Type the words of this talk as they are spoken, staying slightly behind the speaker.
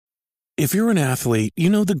If you're an athlete, you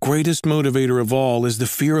know the greatest motivator of all is the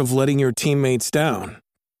fear of letting your teammates down.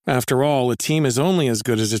 After all, a team is only as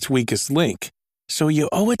good as its weakest link. So you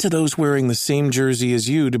owe it to those wearing the same jersey as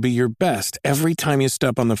you to be your best every time you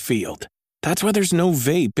step on the field. That's why there's no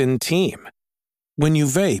vape in team. When you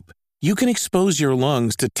vape, you can expose your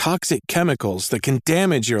lungs to toxic chemicals that can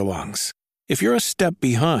damage your lungs. If you're a step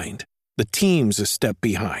behind, the team's a step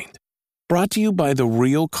behind. Brought to you by The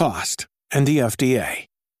Real Cost and the FDA.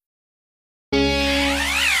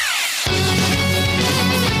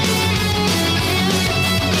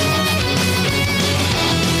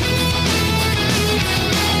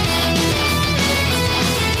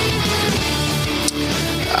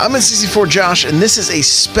 I'm N64 Josh, and this is a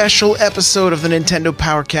special episode of the Nintendo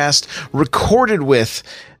Powercast recorded with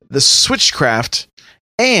the Switchcraft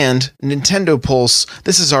and Nintendo Pulse.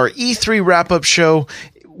 This is our E3 wrap-up show.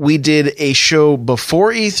 We did a show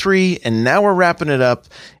before E3, and now we're wrapping it up.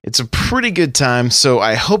 It's a pretty good time, so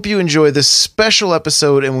I hope you enjoy this special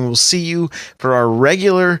episode, and we will see you for our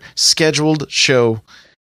regular scheduled show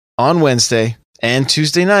on Wednesday and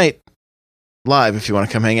Tuesday night. Live if you want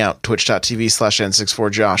to come hang out.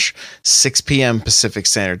 Twitch.tv/N64Josh, 6 p.m. Pacific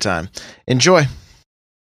Standard Time. Enjoy.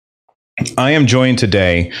 I am joined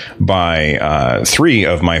today by three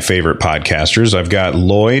of my favorite podcasters. I've got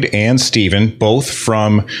Lloyd and Steven, both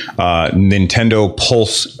from Nintendo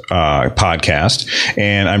Pulse podcast.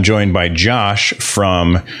 And I'm joined by Josh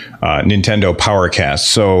from Nintendo Powercast.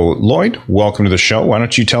 So, Lloyd, welcome to the show. Why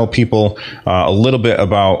don't you tell people a little bit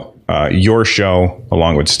about your show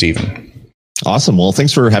along with Steven? Awesome. Well,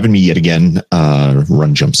 thanks for having me yet again,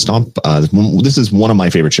 Run Jump Stomp. This is one of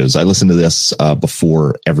my favorite shows. I listen to this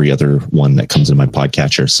before every other one that comes in my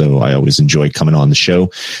podcatcher, so I always enjoy coming on the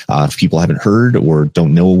show. If people haven't heard or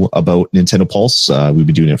don't know about Nintendo Pulse, we've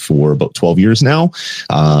been doing it for about 12 years now,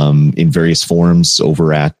 in various forms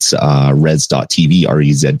over at rez.tv,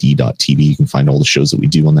 rezd.tv. You can find all the shows that we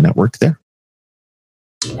do on the network there.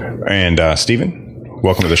 And Steven,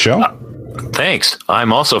 welcome to the show. Thanks.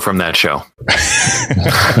 I'm also from that show. All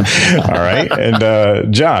right.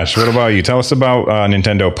 And Josh, what about you? Tell us about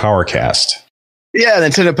Nintendo Powercast. Yeah,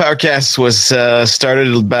 Nintendo Powercast was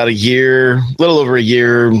started about a little over a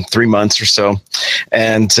year, 3 months or so.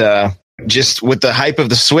 And just with the hype of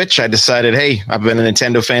the Switch, I decided, hey, I've been a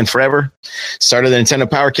Nintendo fan forever. Started the Nintendo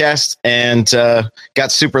Powercast and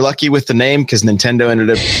got super lucky with the name because Nintendo ended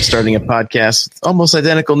up starting a podcast with almost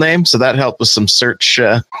identical name. So that helped with some search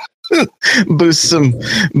boost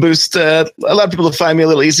a lot of people to find me a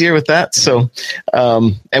little easier with that. So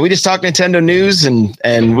and we just talk Nintendo news and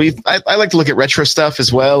I like to look at retro stuff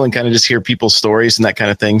as well and kind of just hear people's stories and that kind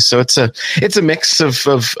of thing. So it's a mix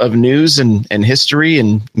of news and history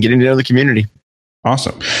and getting to know the community.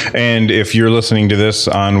 Awesome. And if you're listening to this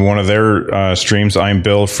on one of their streams, I'm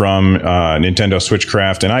Bill from Nintendo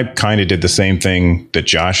Switchcraft, and I kind of did the same thing that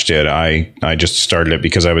Josh did. I just started it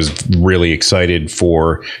because I was really excited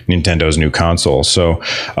for Nintendo's new console. So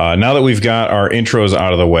now that we've got our intros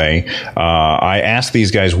out of the way, I asked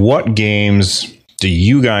these guys, what games do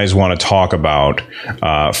you guys want to talk about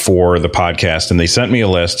for the podcast? And they sent me a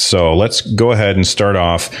list. So let's go ahead and start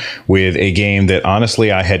off with a game that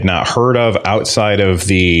honestly I had not heard of outside of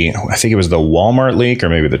I think it was the Walmart leak or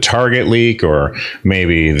maybe the Target leak or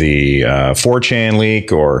maybe the 4chan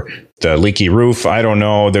leak or the Leaky Roof. I don't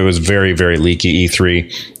know. There was very, very leaky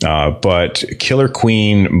E3. But Killer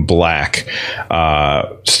Queen Black.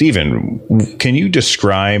 Steven, can you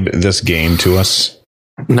describe this game to us?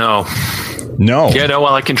 No. Yeah, no,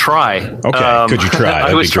 well, I can try. Okay, could you try?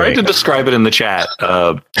 I was trying to describe it in the chat,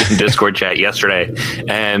 in Discord chat yesterday,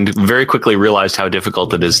 and very quickly realized how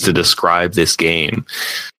difficult it is to describe this game.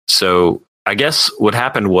 So I guess what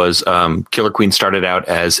happened was Killer Queen started out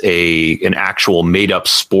as an actual made-up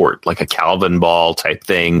sport, like a Calvin ball type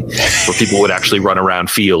thing, where people would actually run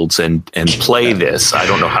around fields and play this. I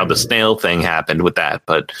don't know how the snail thing happened with that,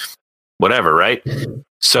 but whatever, right?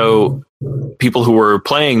 So people who were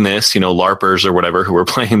playing this, LARPers or whatever, who were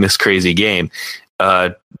playing this crazy game,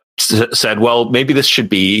 said, well, maybe this should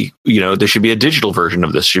be, there should be a digital version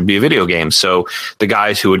of this, should be a video game. So the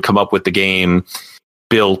guys who would come up with the game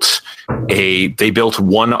built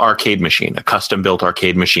one arcade machine, a custom built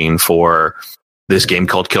arcade machine for this game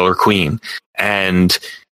called Killer Queen. And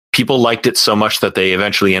people liked it so much that they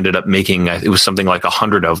eventually ended up making, it was something like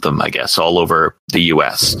 100 of them, I guess, all over the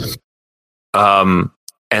US.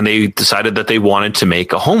 And they decided that they wanted to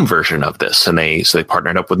make a home version of this. And they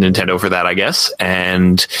partnered up with Nintendo for that, I guess.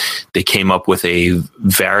 And they came up with a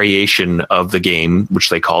variation of the game, which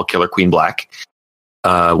they call Killer Queen Black,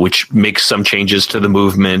 which makes some changes to the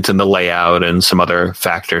movement and the layout and some other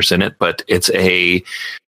factors in it. But it's a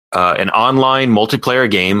an online multiplayer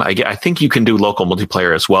game. I think you can do local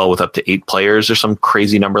multiplayer as well with up to 8 players or some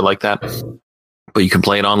crazy number like that. But you can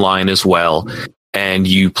play it online as well. And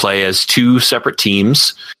you play as 2 separate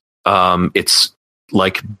teams. It's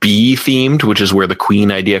like bee themed, which is where the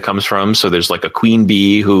queen idea comes from. So there's like a queen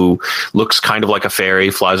bee who looks kind of like a fairy,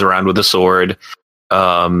 flies around with a sword.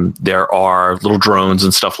 There are little drones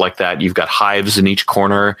and stuff like that. You've got hives in each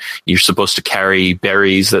corner. You're supposed to carry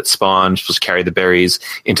berries that spawn. You're supposed to carry the berries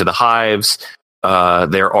into the hives.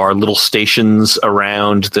 There are little stations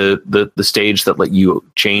around the stage that let you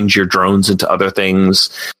change your drones into other things.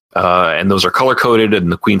 And those are color coded,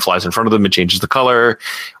 and the queen flies in front of them and changes the color.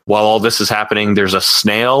 While all this is happening, there's a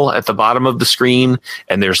snail at the bottom of the screen,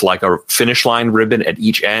 and there's like a finish line ribbon at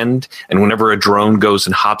each end. And whenever a drone goes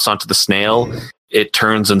and hops onto the snail, it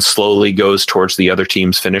turns and slowly goes towards the other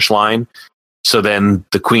team's finish line. So then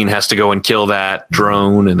the queen has to go and kill that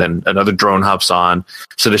drone, and then another drone hops on.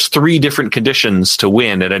 So there's 3 different conditions to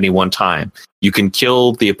win at any one time. You can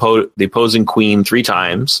kill the opposing queen 3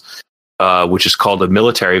 times. Which is called a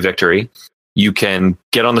military victory. You can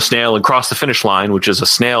get on the snail and cross the finish line, which is a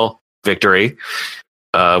snail victory,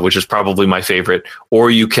 which is probably my favorite.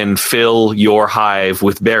 Or you can fill your hive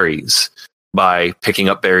with berries by picking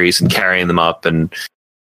up berries and carrying them up and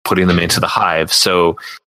putting them into the hive. So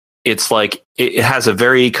it's like it has a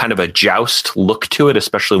very kind of a joust look to it,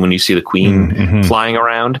 especially when you see the queen flying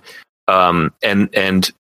around.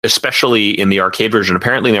 And especially in the arcade version.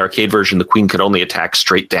 Apparently in the arcade version, the queen could only attack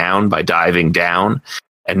straight down by diving down.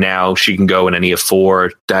 And now she can go in any of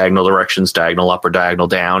 4 diagonal directions, diagonal up or diagonal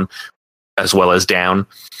down, as well as down.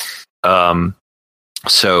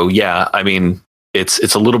 So yeah, I mean,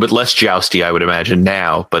 it's a little bit less jousty, I would imagine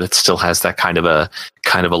now, but it still has that kind of a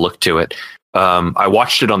look to it. I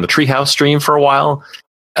watched it on the Treehouse stream for a while,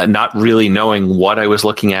 not really knowing what I was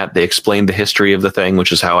looking at. They explained the history of the thing,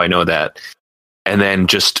 which is how I know that. And then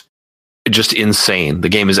just insane. The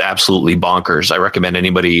game is absolutely bonkers. I recommend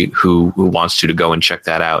anybody who wants to go and check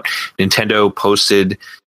that out. Nintendo posted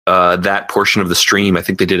that portion of the stream. I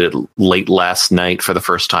think they did it late last night for the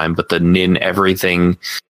first time, but the Nin Everything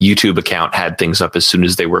YouTube account had things up as soon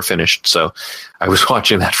as they were finished. So I was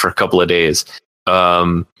watching that for a couple of days.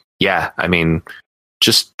 Yeah, I mean,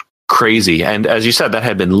 just crazy. And as you said, that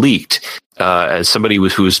had been leaked. As somebody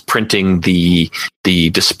who was printing the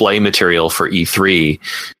display material for E3,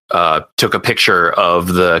 took a picture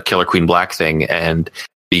of the Killer Queen Black thing, and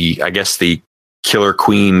I guess the Killer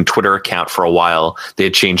Queen Twitter account for a while, they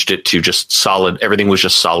had changed it to just solid. Everything was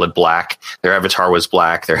just solid black. Their avatar was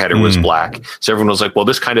black. Their header was black. So everyone was like, well,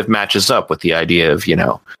 this kind of matches up with the idea of,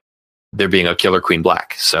 there being a Killer Queen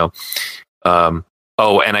Black. So, and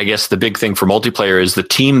I guess the big thing for multiplayer is the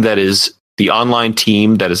team that is the online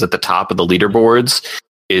team that is at the top of the leaderboards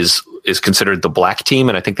is considered the black team.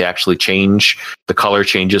 And I think they actually change the color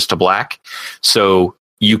changes to black. So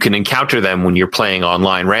you can encounter them when you're playing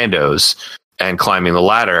online randos and climbing the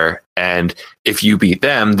ladder. And if you beat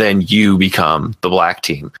them, then you become the black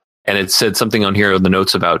team. And it said something on here in the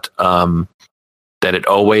notes about that it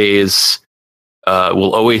always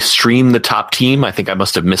will always stream the top team. I think I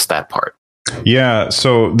must have missed that part. Yeah,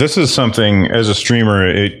 so this is something, as a streamer,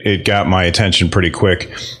 it got my attention pretty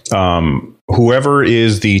quick. Whoever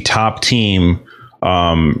is the top team,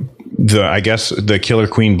 I guess the Killer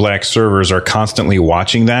Queen Black servers are constantly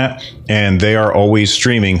watching that, and they are always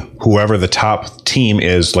streaming whoever the top team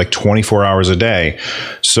is, like 24 hours a day.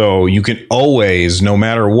 So you can always, no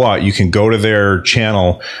matter what, you can go to their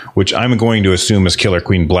channel, which I'm going to assume is Killer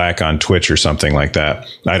Queen Black on Twitch or something like that.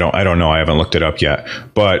 I don't know. I haven't looked it up yet,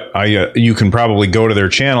 but you can probably go to their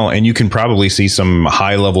channel and you can probably see some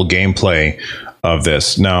high level gameplay of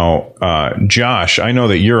this. Now, Josh, I know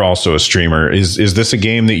that you're also a streamer. Is this a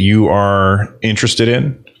game that you are interested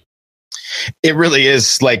in? It really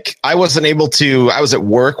is. Like, I wasn't able to, I was at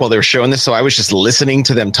work while they were showing this, so I was just listening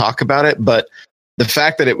to them talk about it. But the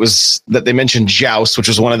fact that that they mentioned Joust, which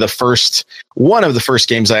was one of the first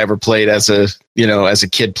games I ever played as a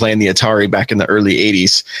kid playing the Atari back in the early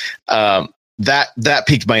 80s. That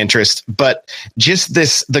piqued my interest, but just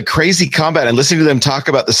the crazy combat and listening to them talk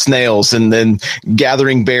about the snails and then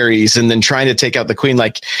gathering berries and then trying to take out the queen,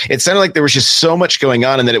 like, it sounded like there was just so much going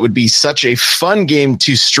on, and that it would be such a fun game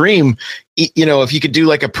to stream. If you could do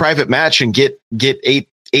like a private match and get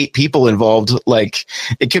eight people involved, like,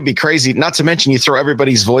 it could be crazy. Not to mention you throw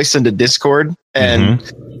everybody's voice into Discord, and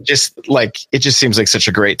it just seems like such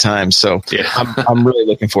a great time. So yeah. I'm really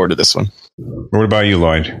looking forward to this one. What about you,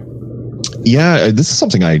 Lloyd? Yeah, this is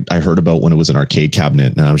something I heard about when it was an arcade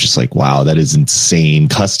cabinet, and I was just like, wow, that is insane.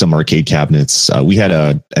 Custom arcade cabinets. We had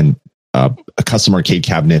a custom arcade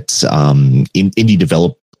cabinet indie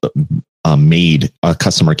made a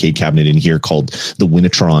custom arcade cabinet in here called the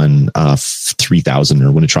Winatron 3000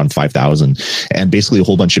 or Winatron 5000, and basically a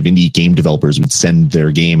whole bunch of indie game developers would send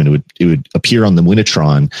their game, and it would appear on the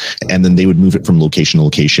Winatron, and then they would move it from location to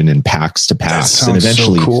location and packs to packs, and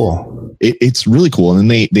eventually, so cool. It's really cool. And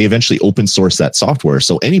then they eventually open source that software,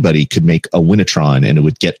 so anybody could make a Winatron and it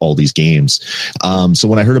would get all these games. So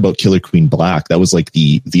when I heard about Killer Queen Black, that was like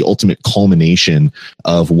the ultimate culmination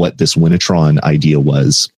of what this Winatron idea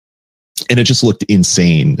was. And it just looked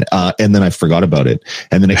insane. And then I forgot about it.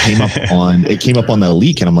 And then it came up on the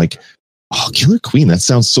leak, and I'm like, oh, Killer Queen, that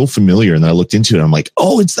sounds so familiar. And then I looked into it, and I'm like,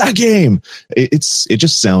 oh, it's that game. It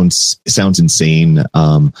just sounds insane.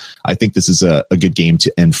 I think this is a good game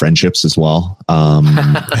to end friendships as well. With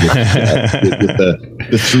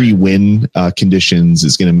the 3 win conditions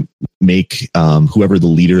is going to make whoever the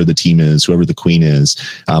leader of the team is, whoever the queen is,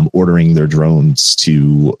 ordering their drones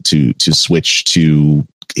to switch to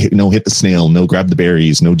hit the snail, no grab the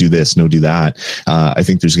berries, no do this, no do that. I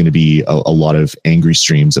think there's going to be a lot of angry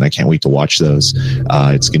streams, and I can't wait to watch those.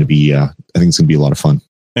 It's going to be, I think it's going to be a lot of fun.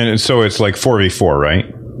 And so it's like 4v4, right?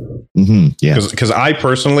 Mm-hmm, yeah. Because I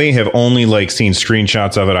personally have only seen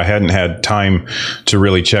screenshots of it. I hadn't had time to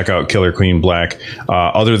really check out Killer Queen Black,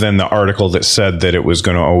 other than the article that said that it was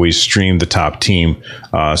going to always stream the top team.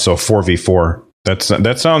 So 4v4.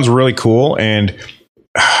 That sounds really cool. And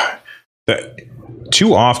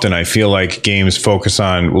too often I feel like games focus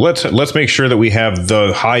on, let's make sure that we have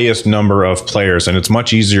the highest number of players, and it's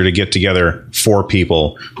much easier to get together 4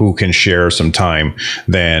 people who can share some time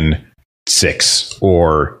than 6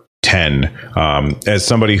 or 10. As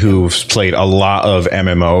somebody who's played a lot of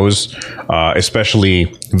MMOs,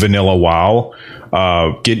 especially vanilla WoW,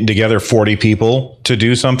 getting together 40 people to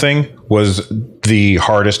do something was the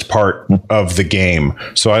hardest part of the game.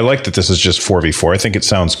 So I like that this is just 4v4. I think it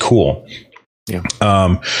sounds cool. Yeah.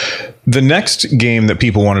 The next game that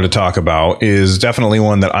people wanted to talk about is definitely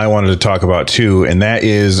one that I wanted to talk about too, and that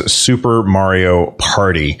is Super Mario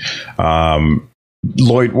Party.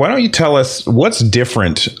 Lloyd, why don't you tell us what's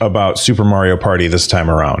different about Super Mario Party this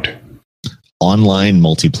time around? Online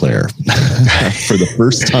multiplayer for the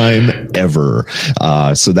first time ever.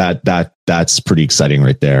 So that's pretty exciting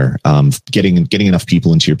right there. Getting enough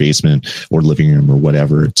people into your basement or living room or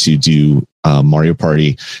whatever to do Mario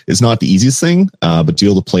Party is not the easiest thing, but to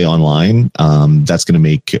be able to play online, that's going to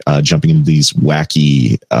make jumping into these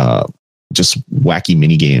wacky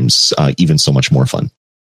mini games even so much more fun.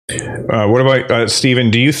 What about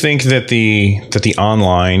Steven? Do you think that the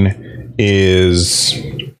online is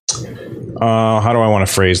how do I want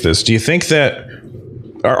to phrase this? Do you think that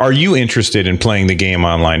are you interested in playing the game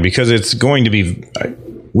online? Because it's going to be,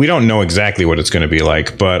 we don't know exactly what it's going to be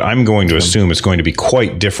like, but I'm going to assume it's going to be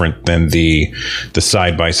quite different than the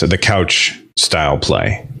side by side, the couch style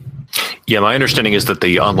play. Yeah, my understanding is that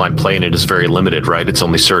the online play in it is very limited, right? It's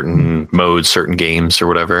only certain modes, certain games, or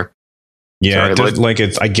whatever. Yeah,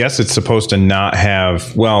 I guess it's supposed to not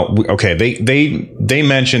have. Well, okay, they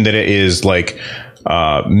mentioned that it is like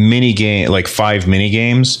mini game, like 5 mini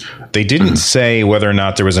games. They didn't say whether or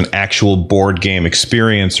not there was an actual board game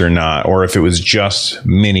experience or not, or if it was just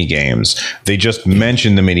mini games. They just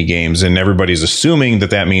mentioned the mini games, and everybody's assuming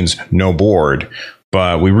that means no board,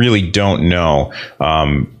 but we really don't know.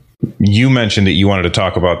 You mentioned that you wanted to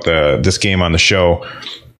talk about this game on the show.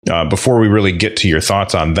 Before we really get to your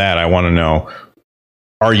thoughts on that, I want to know,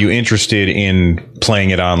 are you interested in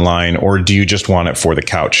playing it online, or do you just want it for the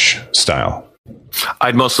couch style?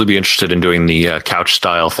 I'd mostly be interested in doing the couch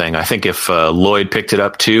style thing. I think if Lloyd picked it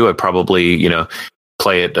up too, I'd probably,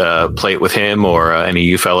 play it with him or any of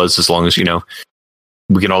you fellas, as long as,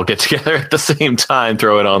 we can all get together at the same time,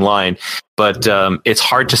 throw it online. But it's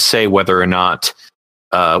hard to say whether or not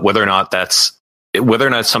it's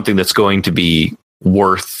something that's going to be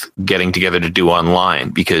worth getting together to do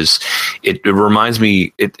online, because it reminds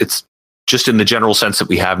me, it's just in the general sense that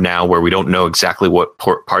we have now, where we don't know exactly what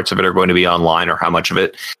parts of it are going to be online or how much of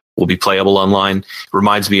it will be playable online. It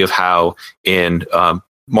reminds me of how in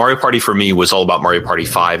Mario Party for me was all about Mario Party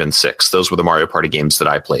 5 and 6. Those were the Mario Party games that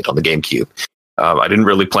I played on the GameCube. I didn't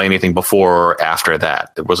really play anything before or after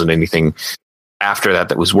that. There wasn't anything after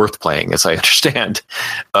that was worth playing, as I understand.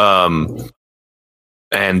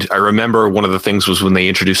 And I remember one of the things was when they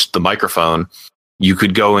introduced the microphone, you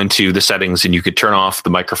could go into the settings and you could turn off the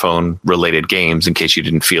microphone related games in case you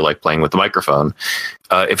didn't feel like playing with the microphone.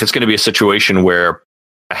 If it's going to be a situation where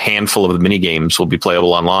a handful of the mini games will be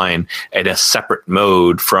playable online at a separate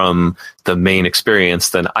mode from the main experience,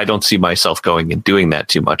 then I don't see myself going and doing that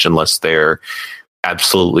too much unless they're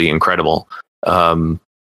absolutely incredible.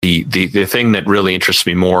 the thing that really interests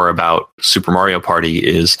me more about Super Mario Party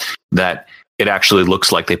is that it actually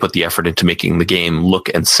looks like they put the effort into making the game look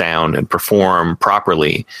and sound and perform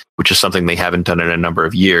properly, which is something they haven't done in a number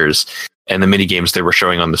of years. And the mini games they were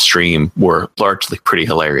showing on the stream were largely pretty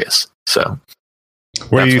hilarious. So,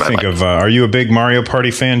 what do you think of? Are you a big Mario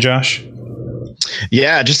Party fan, Josh?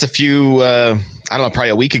 Yeah, just a few. I don't know, probably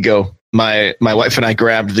a week ago. My wife and I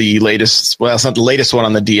grabbed the latest. Well, it's not the latest one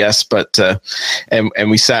on the DS, but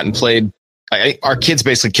and we sat and played. Our kids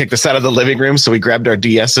basically kicked us out of the living room, so we grabbed our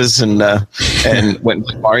DSs and went and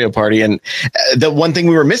played Mario Party. And the one thing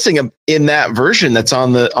we were missing in that version that's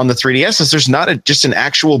on the 3DS is there's not just an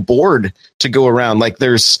actual board to go around. Like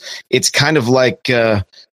it's kind of like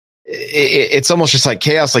it's almost just like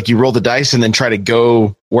Chaos. Like you roll the dice and then try to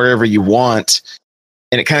go wherever you want.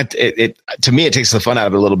 And it kind of, it to me, it takes the fun out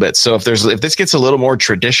of it a little bit. So if this gets a little more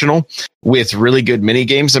traditional with really good mini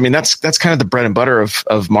games, I mean, that's kind of the bread and butter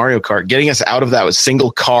of Mario Kart. Getting us out of that with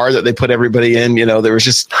single car that they put everybody in, there was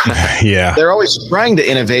just, yeah, they're always trying to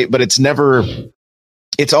innovate, but it's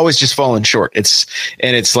always just falling short.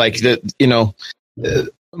 It's like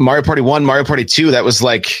Mario Party 1, Mario Party 2, that was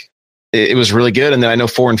like, it was really good. And then I know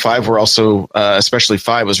 4 and 5 were also, especially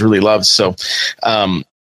 5 was really loved. So,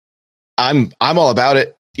 I'm all about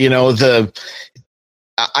it. I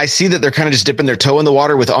see that they're kind of just dipping their toe in the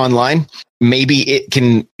water with online. Maybe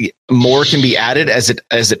more can be added as it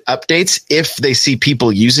updates if they see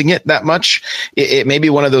people using it that much. It may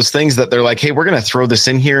be one of those things that they're like, hey, we're going to throw this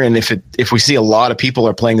in here, and if we see a lot of people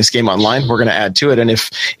are playing this game online, we're going to add to it. And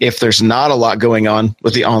if there's not a lot going on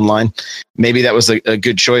with the online, maybe that was a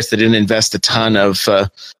good choice. They didn't invest a ton of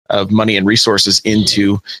money and resources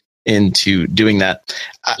into doing that.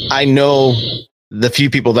 I know the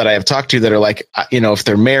few people that I have talked to that are like, if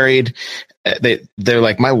they're married, they're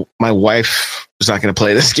like, my wife was not going to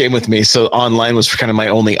play this game with me. So online was kind of my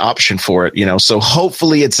only option for it, so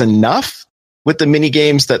hopefully it's enough with the mini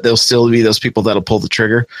games that there'll still be those people that'll pull the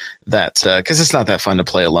trigger cause it's not that fun to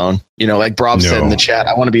play alone. Like Brob said in the chat,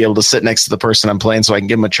 I want to be able to sit next to the person I'm playing so I can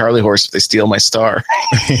give them a Charlie horse if they steal my star.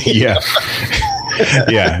 Yeah.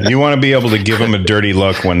 Yeah, you want to be able to give them a dirty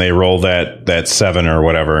look when they roll that 7 or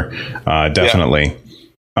whatever. Definitely.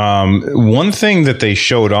 Yeah. One thing that they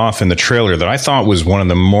showed off in the trailer that I thought was one of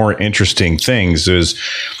the more interesting things is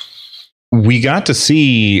we got to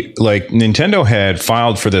see, like, Nintendo had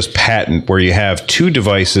filed for this patent where you have 2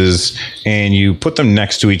 devices and you put them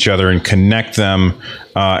next to each other and connect them.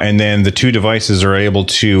 And then the 2 devices are able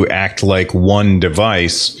to act like one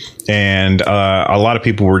device. And a lot of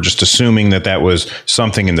people were just assuming that was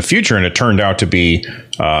something in the future, and it turned out to be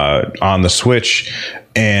on the Switch.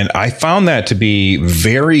 And I found that to be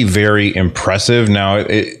very, very impressive. Now,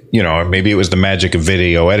 maybe it was the magic of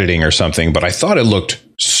video editing or something, but I thought it looked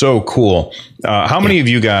so cool. How many of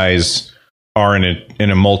you guys are in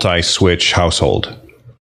a multi-Switch household?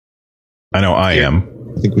 I know I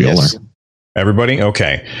am. I think we all are. Everybody?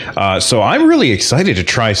 Okay. So I'm really excited to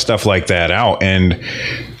try stuff like that out. And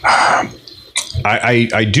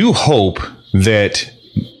I do hope that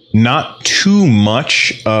not too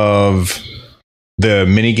much of the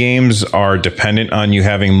mini games are dependent on you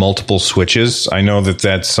having multiple Switches. I know that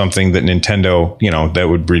that's something that Nintendo, that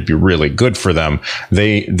would be really good for them.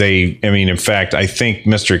 In fact, I think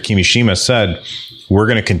Mr. Kimishima said we're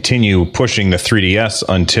going to continue pushing the 3DS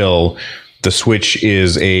until the Switch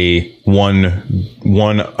is a one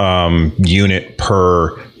unit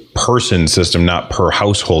per person system, not per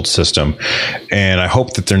household system. And I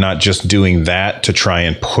hope that they're not just doing that to try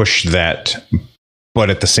and push that. But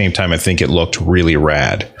at the same time, I think it looked really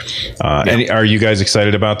rad. And are you guys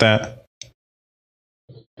excited about that?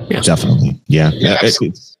 Yeah. Definitely. Yeah.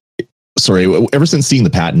 Sorry, ever since seeing the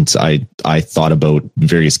patents, I thought about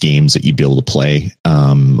various games that you'd be able to play.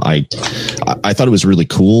 I thought it was really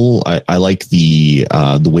cool. I like the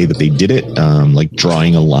way that they did it, like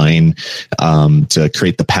drawing a line to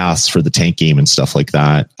create the paths for the tank game and stuff like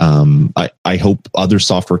that. I hope other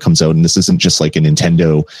software comes out, and this isn't just like a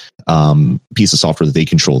Nintendo piece of software that they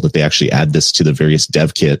control, that they actually add this to the various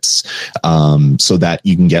dev kits, so that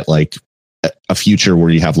you can get like a future where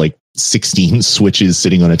you have like 16 Switches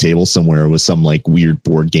sitting on a table somewhere with some like weird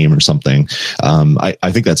board game or something.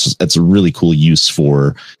 I think that's a really cool use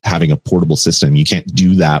for having a portable system. You can't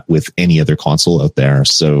do that with any other console out there.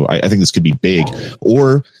 So I think this could be big,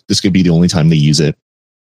 or this could be the only time they use it.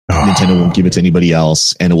 Nintendo won't give it to anybody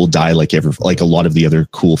else, and it will die like a lot of the other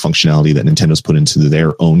cool functionality that Nintendo's put into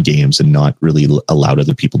their own games and not really allowed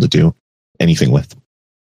other people to do anything with.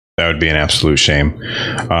 That would be an absolute shame.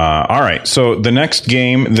 All right. So the next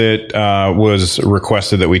game that was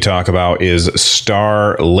requested that we talk about is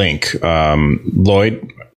Starlink.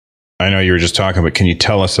 Lloyd, I know you were just talking, but can you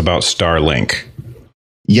tell us about Starlink?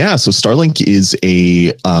 Yeah, so Starlink is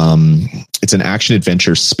it's an action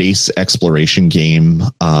adventure space exploration game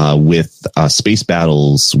with space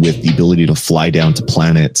battles, with the ability to fly down to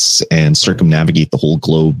planets and circumnavigate the whole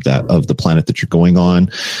globe of the planet that you're going on.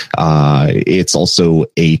 It's also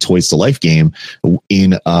a Toys to Life game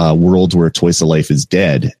in a world where Toys to Life is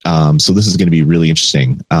dead. So this is going to be really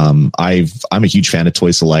interesting. I'm a huge fan of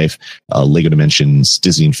Toys to Life, Lego Dimensions,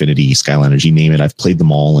 Disney Infinity, Skylanders, you name it. I've played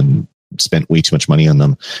them all and spent way too much money on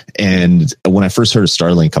them. And when I first heard of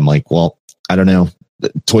Starlink, I'm like, well, I don't know.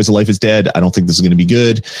 Toys of Life is dead. I don't think this is going to be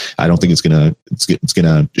good. I don't think it's going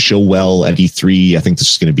to show well at E3. I think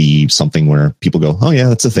this is going to be something where people go, oh yeah,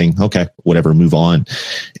 that's a thing. Okay, whatever, move on.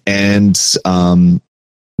 And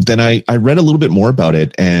then I read a little bit more about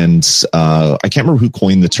it, and I can't remember who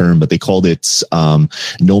coined the term, but they called it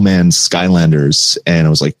No Man's Skylanders. And I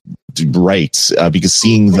was like, right, because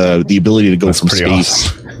seeing the ability to go That's from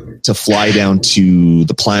space to fly down to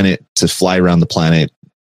the planet, to fly around the planet,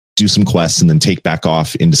 do some quests, and then take back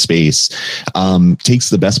off into space,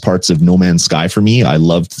 takes the best parts of No Man's Sky for me. I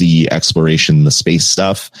loved the exploration, the space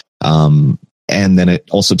stuff. And then it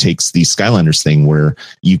also takes the Skylanders thing where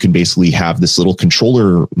you can basically have this little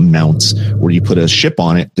controller mount where you put a ship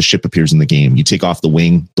on it, the ship appears in the game. You take off the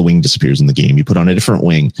wing disappears in the game. You put on a different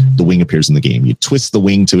wing, the wing appears in the game. You twist the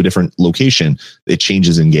wing to a different location, it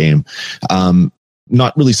changes in game.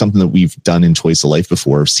 Not really something that we've done in Toys to Life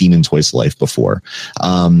before, seen in Toys to Life before.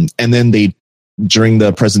 And then during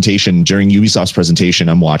Ubisoft's presentation,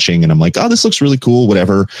 I'm watching and I'm like, oh, this looks really cool,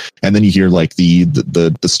 whatever. And then you hear like the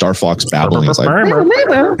Star Fox babbling. It's like, and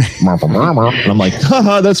I'm like,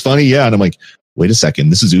 haha, that's funny. Yeah. And I'm like, wait a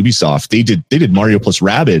second, this is Ubisoft. They did Mario plus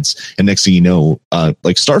Rabbids. And next thing you know,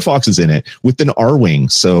 like Star Fox is in it with an R-Wing.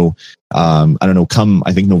 So I don't know, come,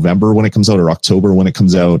 I think November when it comes out or October when it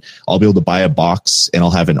comes out, I'll be able to buy a box and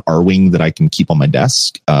I'll have an R-Wing that I can keep on my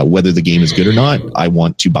desk. Whether the game is good or not, I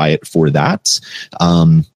want to buy it for that.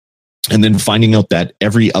 And then finding out that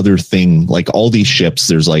every other thing, like all these ships,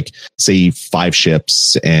 there's like, say 5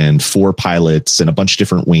 ships and 4 pilots and a bunch of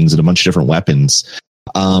different wings and a bunch of different weapons.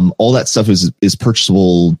 All that stuff is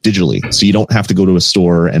purchasable digitally. So you don't have to go to a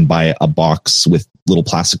store and buy a box with little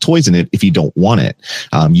plastic toys in it if you don't want it.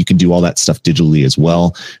 You can do all that stuff digitally as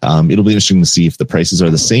well. It'll be interesting to see if the prices are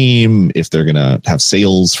the same, if they're going to have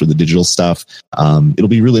sales for the digital stuff. It'll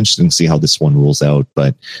be really interesting to see how this one rolls out.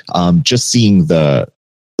 But just seeing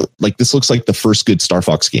this looks like the first good Star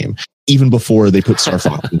Fox game, even before they put Star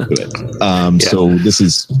Fox into it. So this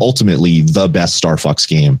is ultimately the best Star Fox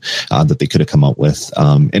game that they could have come up with.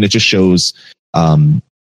 And it just shows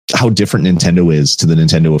how different Nintendo is to the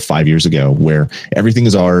Nintendo of 5 years ago, where everything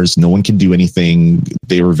is ours. No one can do anything.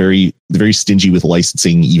 They were very, very stingy with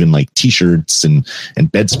licensing, even like t-shirts and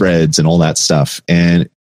bedspreads and all that stuff. And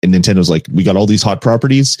Nintendo's like, we got all these hot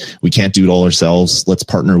properties. We can't do it all ourselves. Let's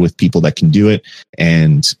partner with people that can do it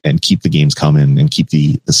and keep the games coming and keep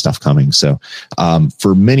the stuff coming. So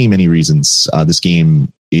for many, many reasons, this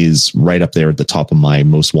game is right up there at the top of my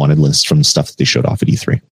most wanted list from the stuff that they showed off at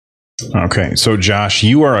E3. Okay. So Josh,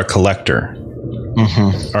 you are a collector.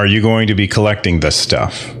 Mm-hmm. Are you going to be collecting this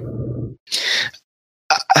stuff?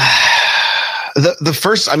 The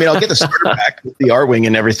first, I mean, I'll get the starter pack with the R-Wing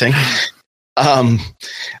and everything.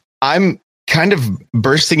 I'm kind of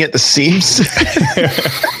bursting at the seams.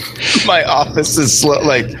 My office is slow.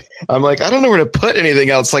 I'm like, I don't know where to put anything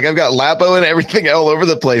else. Like I've got Labo and everything all over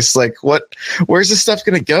the place. Like where's this stuff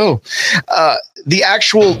going to go? The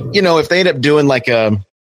actual, if they end up doing like a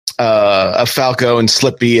Falco and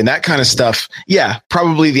Slippy and that kind of stuff. Yeah,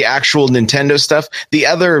 probably the actual Nintendo stuff. The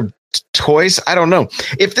other toys, I don't know.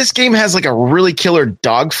 If this game has like a really killer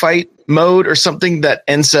dogfight mode or something that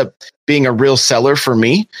ends up being a real seller for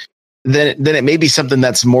me, then it may be something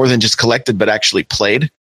that's more than just collected, but actually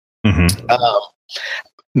played.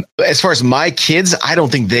 Mm-hmm. As far as my kids, I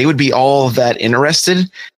don't think they would be all that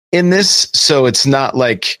interested in this. So it's not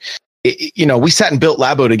like, we sat and built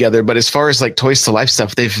Labo together, but as far as like Toys to Life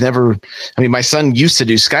stuff, they've never, my son used to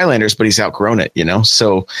do Skylanders, but he's outgrown it,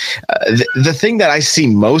 So the thing that I see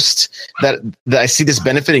most, that I see this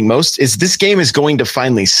benefiting most is this game is going to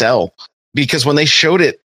finally sell, because when they showed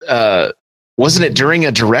it, wasn't it during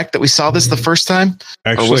a direct that we saw this the first time?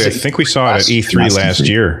 Actually, I think we saw it at E3 last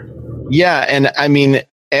year. Yeah. And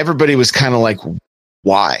everybody was kind of like,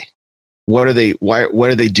 why? What are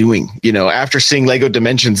they doing? After seeing Lego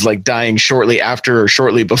Dimensions like dying shortly after or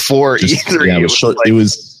shortly before E3. Yeah,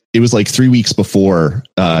 it was like 3 weeks before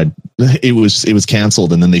it was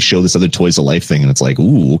canceled, and then they show this other Toys of Life thing, and it's like,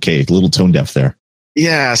 ooh, okay, a little tone deaf there.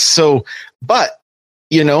 Yeah. So, but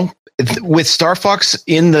with Star Fox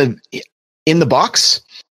in the box,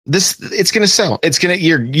 it's going to sell. You're going to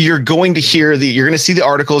hear you're going to see the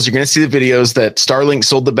articles, you're going to see the videos that Starlink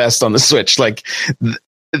sold the best on the Switch. Like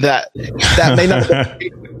that may not be the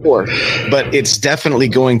case before, but it's definitely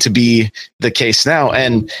going to be the case now.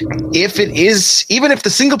 And if it is, even if the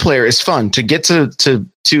single player is fun to get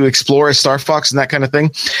to explore as Star Fox and that kind of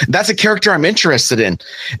thing, that's a character I'm interested in.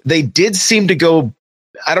 They did seem to go,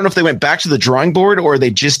 I don't know if they went back to the drawing board or they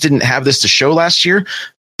just didn't have this to show last year,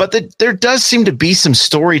 but there does seem to be some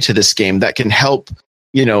story to this game that can help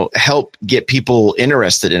get people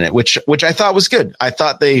interested in it, which I thought was good. I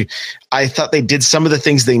thought they did some of the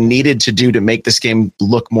things they needed to do to make this game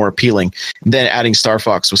look more appealing. Then adding Star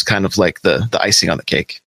Fox was kind of like the icing on the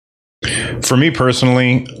cake. For me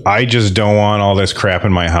personally, I just don't want all this crap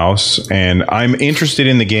in my house, and I'm interested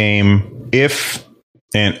in the game if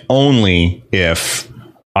and only if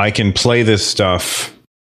I can play this stuff,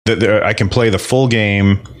 that I can play the full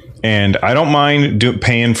game, and I don't mind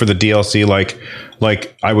paying for the DLC.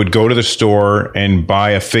 Like I would go to the store and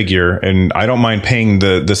buy a figure, and I don't mind paying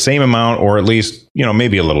the same amount, or at least,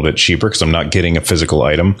 maybe a little bit cheaper because I'm not getting a physical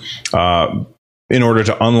item, in order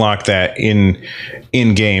to unlock that in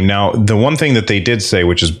game. Now, the one thing that they did say,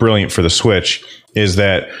 which is brilliant for the Switch, is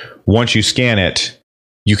that once you scan it,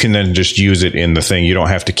 you can then just use it in the thing. You don't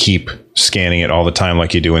have to keep scanning it all the time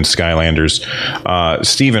like you do in Skylanders.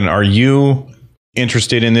 Steven, are you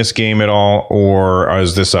interested in this game at all, or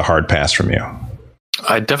is this a hard pass from you?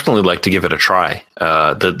 I'd definitely like to give it a try.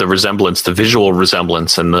 The resemblance, the visual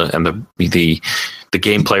resemblance, and the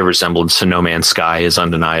gameplay resemblance to No Man's Sky is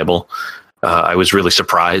undeniable. I was really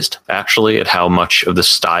surprised, actually, at how much of the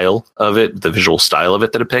style of it, the visual style of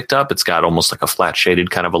it that it picked up. It's got almost like a flat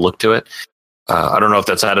shaded kind of a look to it. I don't know if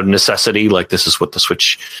that's out of necessity, like this is what the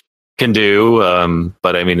Switch can do.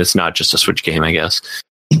 But I mean, it's not just a Switch game, I guess.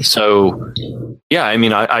 So, yeah, I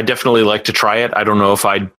mean, I definitely like to try it. I don't know if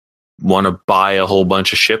I'd want to buy a whole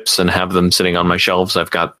bunch of ships and have them sitting on my shelves. I've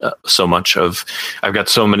got so many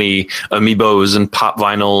amiibos and pop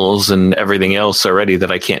vinyls and everything else already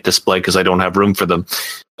that I can't display because I don't have room for them.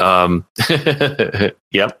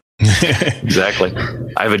 Yep. Exactly.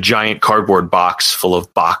 I have a giant cardboard box full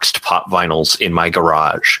of boxed pop vinyls in my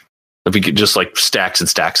garage. If you could just like stacks and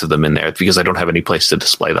stacks of them in there because I don't have any place to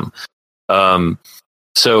display them.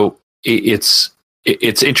 So it's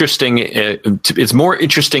interesting. It's more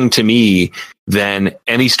interesting to me than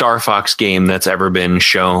any Star Fox game that's ever been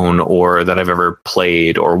shown or that I've ever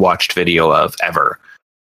played or watched video of ever.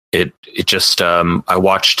 It just I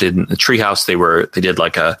watched in the Treehouse.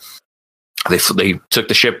 They took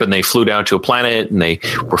the ship and they flew down to a planet and they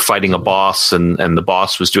were fighting a boss and the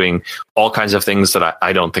boss was doing all kinds of things that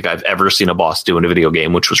I don't think I've ever seen a boss do in a video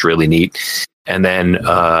game, which was really neat. And then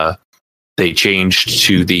they changed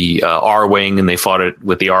to the R-Wing and they fought it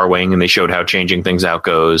with the R-Wing and they showed how changing things out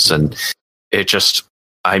goes. And it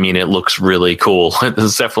looks really cool.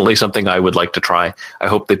 It's definitely something I would like to try. I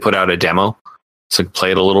hope they put out a demo so I can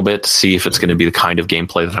play it a little bit to see if it's going to be the kind of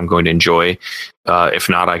gameplay that I'm going to enjoy. If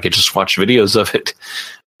not, I could just watch videos of it.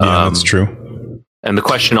 Yeah, that's true. And the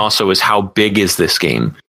question also is, how big is this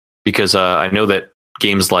game? Because I know that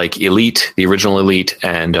games like Elite, the original Elite,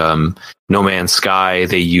 and No Man's Sky,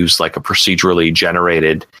 they use like a procedurally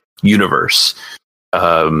generated universe.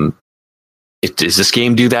 Does this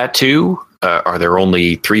game do that too? Are there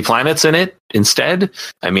only 3 planets in it instead?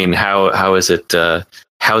 I mean, how is it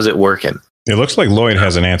working? It looks like Lloyd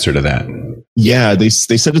has an answer to that. Yeah, they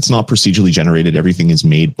said it's not procedurally generated. Everything is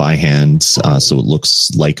made by hand, so it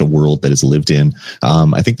looks like a world that is lived in.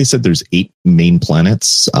 I think they said there's 8 main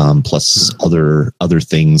planets, plus other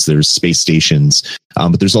things. There's space stations,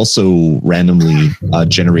 but there's also randomly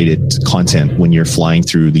generated content when you're flying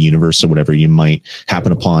through the universe or whatever. You might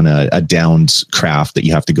happen upon a downed craft that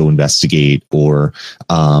you have to go investigate, or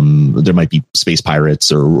there might be space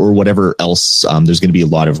pirates or whatever else. There's going to be a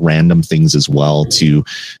lot of random things as well to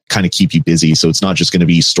kind of keep you busy. So it's not just going to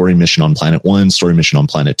be story mission on planet 1, story mission on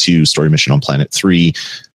planet 2, story mission on planet 3,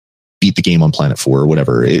 beat the game on planet 4 or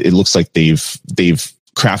whatever. It looks like they've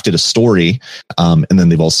crafted a story, and then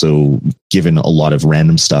they've also given a lot of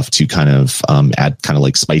random stuff to kind of add kind of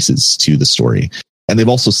like spices to the story. And they've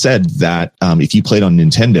also said that if you played on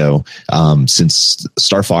Nintendo, since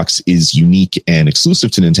Star Fox is unique and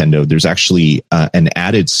exclusive to Nintendo, there's actually an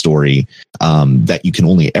added story that you can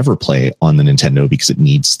only ever play on the Nintendo because it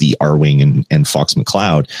needs the R-Wing and Fox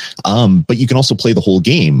McCloud. But you can also play the whole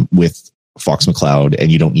game with Fox McCloud,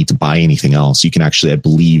 and you don't need to buy anything else. You can actually, I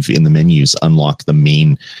believe, in the menus, unlock the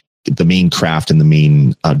main craft and the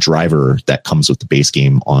main driver that comes with the base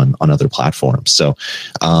game on other platforms. So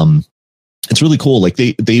it's really cool. Like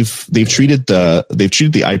they've treated the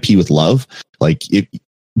IP with love. Like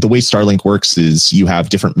the way Starlink works is you have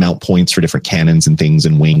different mount points for different cannons and things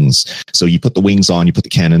and wings. So you put the wings on, you put the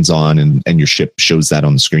cannons on, and your ship shows that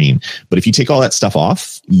on the screen. But if you take all that stuff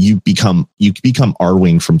off, you become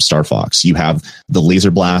Arwing from Star Fox. You have the laser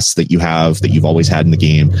blasts that you've always had in the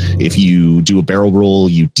game. If you do a barrel roll,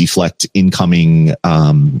 you deflect incoming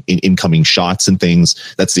shots and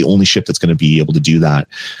things. That's the only ship that's going to be able to do that.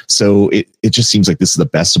 So it just seems like this is the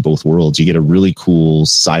best of both worlds. You get a really cool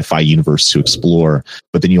sci-fi universe to explore,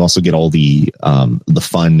 but then you also get all the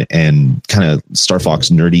fun and kind of Star Fox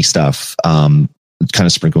nerdy stuff kind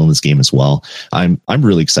of sprinkled in this game as well. I'm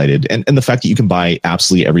really excited, and the fact that you can buy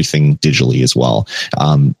absolutely everything digitally as well.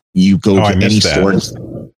 You go to any store.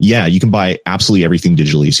 Yeah, you can buy absolutely everything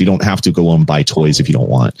digitally, so you don't have to go and buy toys if you don't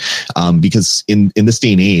want. Because in this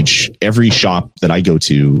day and age, every shop that I go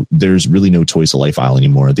to, there's really no Toys to Life aisle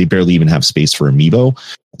anymore. They barely even have space for Amiibo.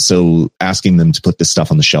 So asking them to put this stuff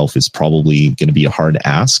on the shelf is probably going to be a hard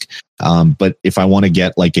ask. But if I want to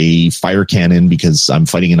get like a fire cannon because I'm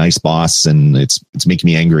fighting an ice boss and it's making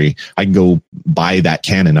me angry, I can go buy that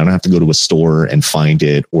cannon. I don't have to go to a store and find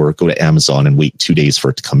it or go to Amazon and wait 2 days for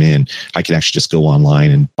it to come in. I can actually just go online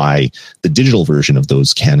and buy the digital version of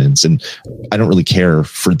those cannons. And I don't really care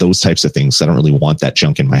for those types of things. I don't really want that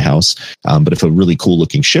junk in my house. But if a really cool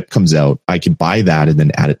looking ship comes out, I can buy that and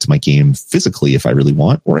then add it to my game physically if I really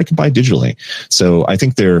want, or I can buy digitally. So I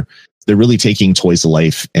think they're really taking Toys to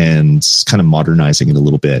Life and kind of modernizing it a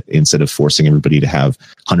little bit instead of forcing everybody to have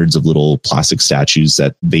hundreds of little plastic statues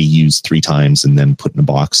that they use 3 times and then put in a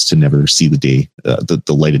box to never see the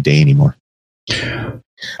light of day anymore.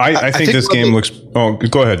 I think this game looks. Oh,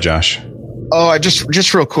 go ahead, Josh. Oh, I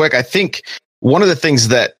just real quick. I think one of the things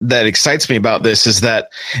that excites me about this is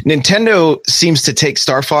that Nintendo seems to take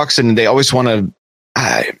Star Fox and they always want to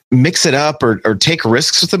mix it up or take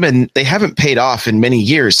risks with them, and they haven't paid off in many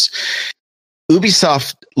years.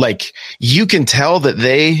 Ubisoft, like, you can tell that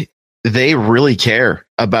they really care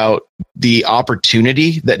about the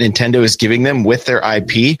opportunity that Nintendo is giving them with their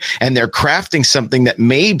IP, and they're crafting something that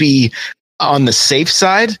may be on the safe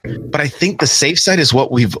side, but I think the safe side is what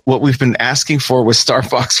we've been asking for with Star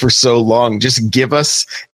Fox for so long. Just give us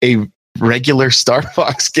a regular Star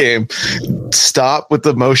Fox game. Stop with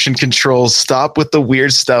the motion controls, stop with the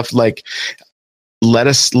weird stuff. Like, let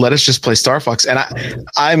us just play Star Fox. And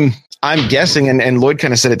I'm guessing, and Lloyd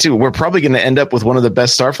kind of said it too, we're probably going to end up with one of the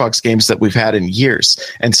best Star Fox games that we've had in years.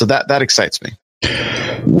 And so that excites me.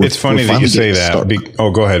 It's funny that you say that.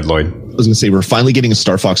 Go ahead, Lloyd. I was going to say, we're finally getting a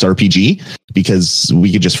Star Fox RPG because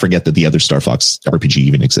we could just forget that the other Star Fox RPG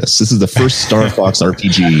even exists. This is the first Star Fox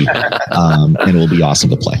RPG, and it will be awesome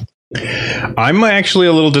to play. I'm actually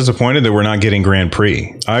a little disappointed that we're not getting Grand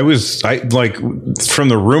Prix. I like, from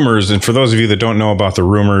the rumors, and for those of you that don't know about the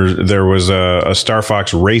rumors, there was a Star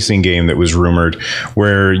Fox racing game that was rumored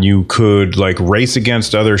where you could like race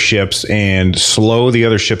against other ships and slow the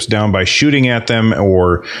other ships down by shooting at them,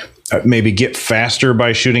 or maybe get faster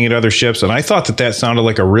by shooting at other ships. And I thought that sounded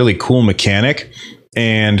like a really cool mechanic.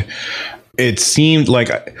 And it seemed like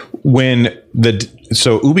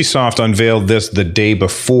so Ubisoft unveiled this the day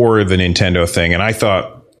before the Nintendo thing, and I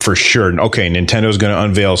thought for sure, okay, Nintendo's going to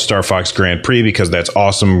unveil Star Fox Grand Prix because that's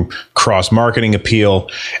awesome cross-marketing appeal.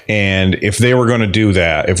 And if they were going to do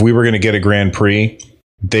that, if we were going to get a Grand Prix,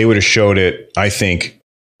 they would have showed it, I think,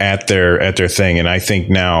 at their thing. And I think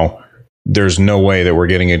now there's no way that we're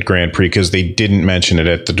getting a Grand Prix because they didn't mention it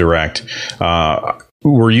at the Direct.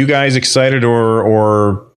 Were you guys excited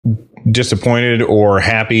or disappointed or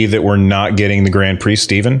happy that we're not getting the Grand Prix,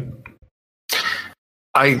 Steven?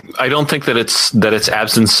 I don't think that its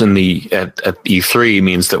absence in at E3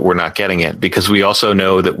 means that we're not getting it, because we also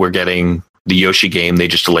know that we're getting the Yoshi game. They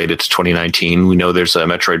just delayed it to 2019. We know there's a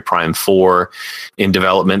Metroid Prime 4 in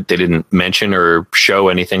development. They didn't mention or show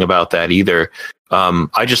anything about that either.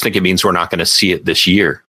 I just think it means we're not going to see it this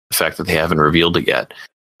year. The fact that they haven't revealed it yet.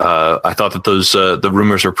 I thought that those the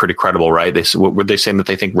rumors are pretty credible, right? What were they saying, that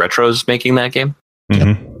they think Retro's making that game?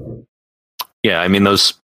 Mm-hmm. Yeah, I mean,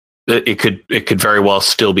 it could very well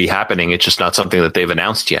still be happening. It's just not something that they've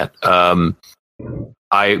announced yet. I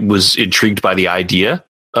was intrigued by the idea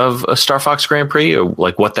of a Star Fox Grand Prix, or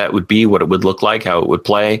like what that would be, what it would look like, how it would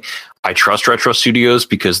play. I trust Retro Studios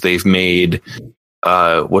because they've made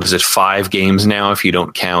 5 games now, if you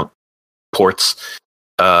don't count ports.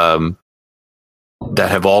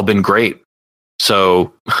 That have all been great.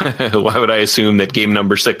 So why would I assume that game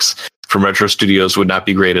number 6 from Retro Studios would not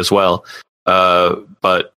be great as well?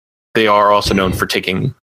 But they are also known for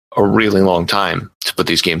taking a really long time to put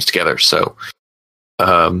these games together. So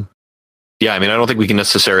yeah, I mean, I don't think we can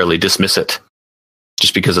necessarily dismiss it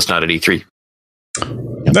just because it's not at E3.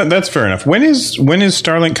 That's fair enough. When is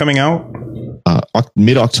Starlink coming out?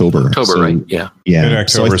 Mid-October. Right? Yeah.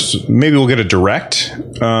 Mid-October. So maybe we'll get a direct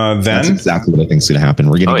then. That's exactly what I think is going to happen.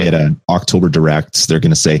 We're going to get an October direct. They're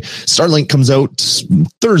going to say Starlink comes out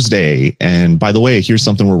Thursday. And by the way, here's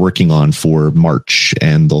something we're working on for March.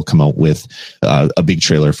 And they'll come out with a big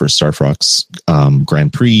trailer for Star Fox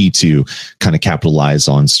Grand Prix to kind of capitalize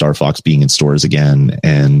on Star Fox being in stores again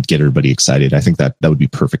and get everybody excited. I think that would be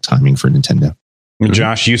perfect timing for Nintendo.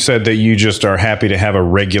 Josh, you said that you just are happy to have a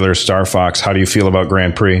regular Star Fox. How do you feel about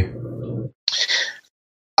Grand Prix?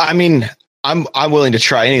 I mean, I'm willing to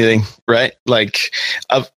try anything, right? Like,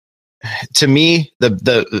 to me,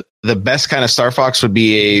 the best kind of Star Fox would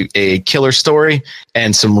be a killer story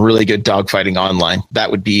and some really good dogfighting online.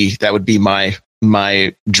 That would be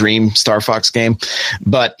my dream Star Fox game.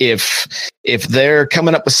 But if they're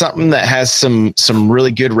coming up with something that has some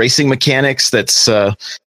really good racing mechanics, that's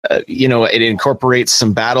it incorporates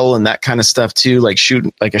some battle and that kind of stuff too, like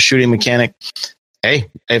a shooting mechanic. Hey,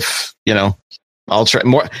 I'll try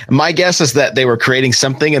more. My guess is that they were creating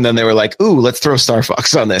something and then they were like, "Ooh, let's throw Star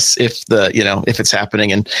Fox on this." If it's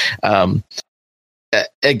happening, and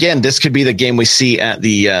again, this could be the game we see at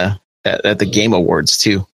the Game Awards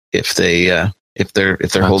too. If they're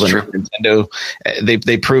holding Nintendo,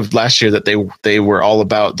 they proved last year that they were all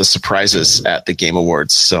about the surprises at the Game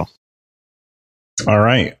Awards. So. All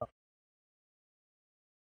right.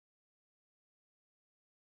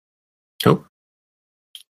 Oh,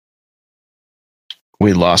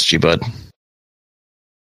 we lost you, bud.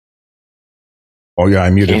 Oh yeah,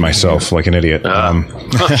 I muted myself like an idiot. I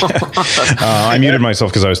muted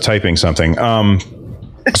myself because I was typing something.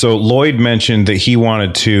 So Lloyd mentioned that he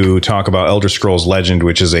wanted to talk about Elder Scrolls Legend,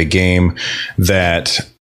 which is a game that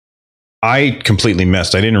I completely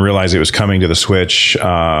missed. I didn't realize it was coming to the Switch.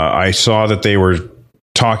 I saw that they were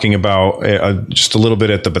talking about just a little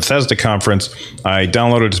bit at the Bethesda conference. I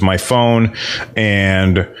downloaded it to my phone,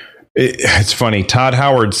 and it's funny. Todd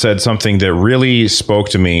Howard said something that really spoke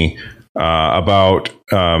to me about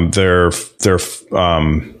their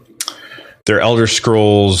Elder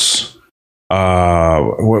Scrolls.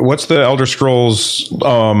 What's the Elder Scrolls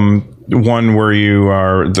one where you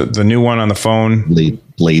are the new one on the phone?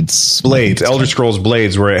 Blades. Elder Scrolls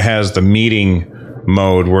Blades, where it has the meeting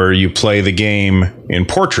mode where you play the game in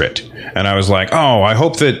portrait. And I was like, oh, I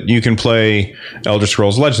hope that you can play Elder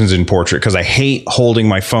Scrolls Legends in portrait, because I hate holding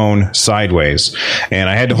my phone sideways. And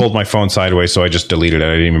I had to hold my phone sideways, so I just deleted it.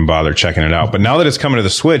 I didn't even bother checking it out. But now that it's coming to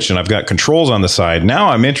the Switch and I've got controls on the side, now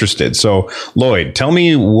I'm interested. So, Lloyd, tell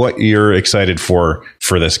me what you're excited for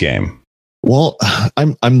this game. Well,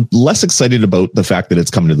 I'm less excited about the fact that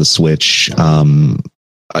it's coming to the Switch.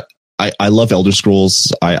 I love Elder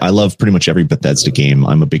Scrolls. I love pretty much every Bethesda game.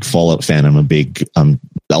 I'm a big Fallout fan. I'm a big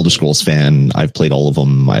Elder Scrolls fan. I've played all of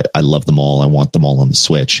them. I love them all. I want them all on the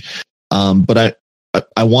Switch. But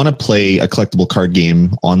I want to play a collectible card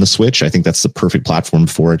game on the Switch. I think that's the perfect platform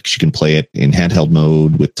for it, because you can play it in handheld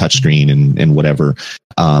mode with touchscreen and whatever,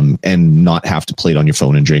 and not have to play it on your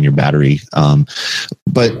phone and drain your battery.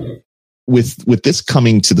 But with this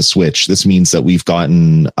coming to the Switch, this means that we've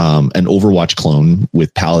gotten an Overwatch clone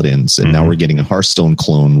with Paladins, and now we're getting a Hearthstone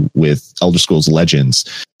clone with Elder Scrolls Legends.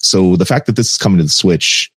 So the fact that this is coming to the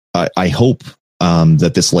Switch, I hope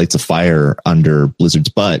that this lights a fire under Blizzard's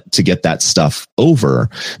butt to get that stuff over,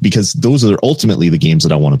 because those are ultimately the games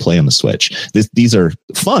that I want to play on the Switch. These are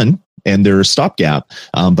fun and they're a stopgap,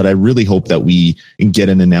 but I really hope that we get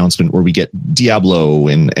an announcement where we get Diablo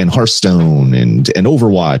and Hearthstone and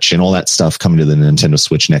Overwatch and all that stuff coming to the Nintendo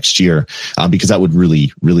Switch next year, because that would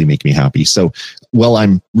really, really make me happy. So, well,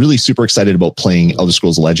 I'm really super excited about playing Elder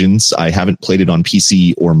Scrolls Legends. I haven't played it on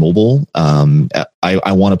PC or mobile.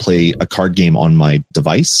 I want to play a card game on my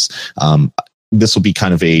device. This will be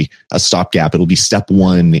kind of a stopgap. It'll be step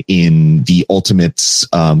one in the ultimate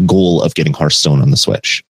goal of getting Hearthstone on the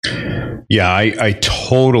Switch. Yeah, I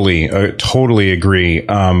totally agree.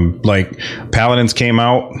 Like, Paladins came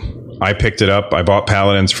out, I picked it up. I bought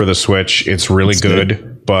Paladins for the Switch. It's really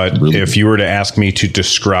good. But really if you were to ask me to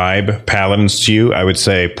describe Paladins to you, I would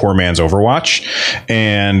say poor man's Overwatch.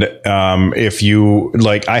 And if you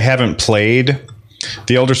like, I haven't played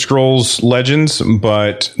the Elder Scrolls Legends,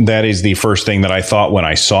 but that is the first thing that I thought when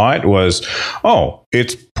I saw it was, oh,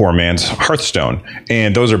 it's poor man's Hearthstone.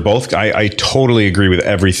 And those are both, I totally agree with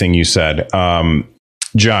everything you said.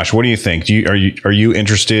 Josh, what do you think? Are you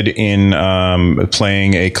interested in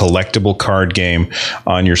playing a collectible card game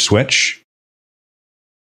on your Switch?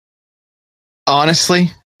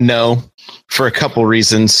 Honestly, no, for a couple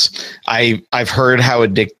reasons. I've heard how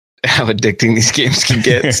addicting these games can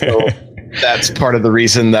get. So that's part of the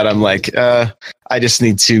reason that I'm like, I just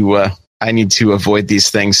need to I need to avoid these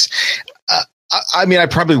things. I mean, I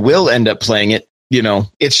probably will end up playing it. You know,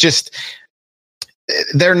 it's just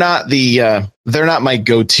they're not my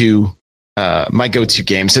go-to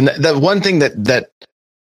games. And the one thing that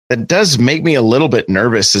does make me a little bit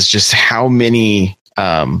nervous is just how many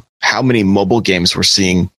mobile games we're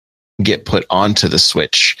seeing get put onto the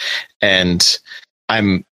Switch. And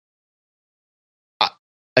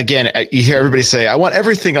again, you hear everybody say, I want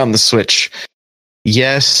everything on the Switch.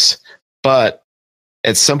 Yes, but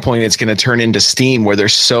at some point it's going to turn into Steam, where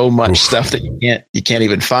there's so much stuff that you can't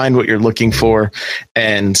even find what you're looking for.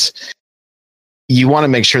 And you want to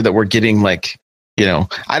make sure that we're getting, like, you know,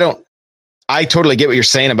 I totally get what you're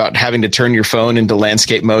saying about having to turn your phone into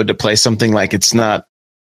landscape mode to play something. Like, it's not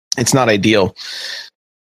ideal.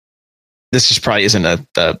 This just probably isn't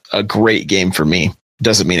a great game for me.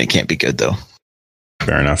 Doesn't mean it can't be good, though.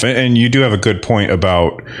 Fair enough. And you do have a good point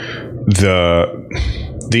about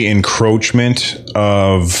the encroachment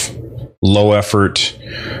of low effort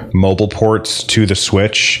mobile ports to the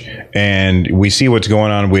Switch. And we see what's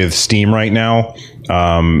going on with Steam right now.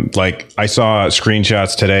 Like, I saw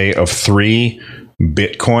screenshots today of 3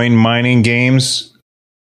 Bitcoin mining games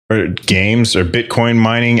or Bitcoin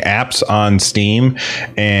mining apps on Steam.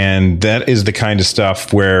 And that is the kind of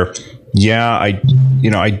stuff where, yeah, I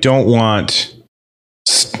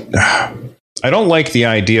don't like the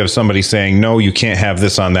idea of somebody saying, no, you can't have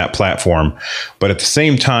this on that platform. But at the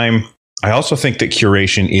same time, I also think that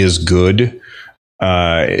curation is good.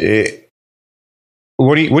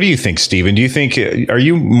 What do you think, Steven? Do you think, are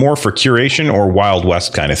you more for curation or Wild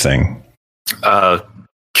West kind of thing?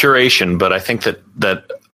 Curation, but I think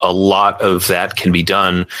that a lot of that can be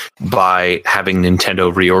done by having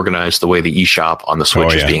Nintendo reorganize the way the eShop on the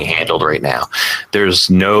Switch is being handled right now. There's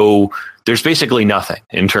basically nothing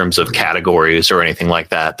in terms of categories or anything like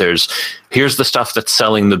that. Here's the stuff that's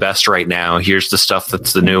selling the best right now. Here's the stuff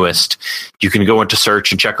that's the newest. You can go into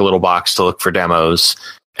search and check a little box to look for demos.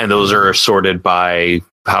 And those are sorted by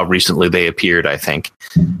how recently they appeared, I think.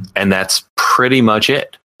 And that's pretty much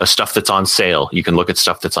it. The stuff that's on sale. You can look at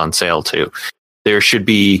stuff that's on sale too. There should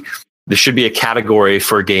be a category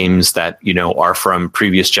for games that, you know, are from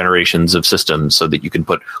previous generations of systems, so that you can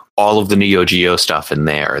put all of the Neo Geo stuff in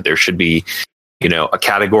there. There should be, you know, a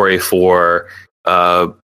category for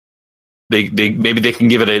maybe they can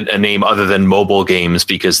give it a name other than mobile games,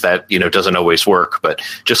 because that, you know, doesn't always work, but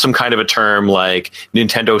just some kind of a term like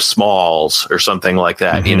Nintendo Smalls or something like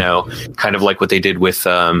that. Mm-hmm. You know, kind of like what they did with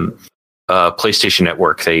PlayStation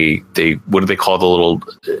Network. They what do they call the little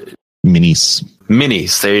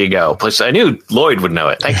Minis, there you go. I knew Lloyd would know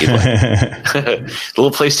it. Thank you. The little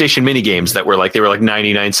PlayStation mini games that were like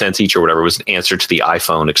 99 cents each or whatever. It was an answer to the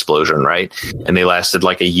iPhone explosion, right? And they lasted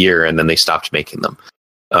like a year, and then they stopped making them.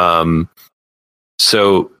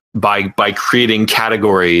 So by creating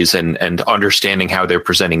categories and understanding how they're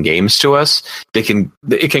presenting games to us, it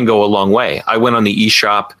can go a long way. I went on the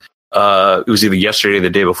eShop. It was either yesterday or the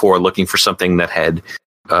day before, looking for something that had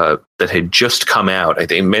just come out. I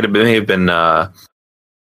think it may have been. I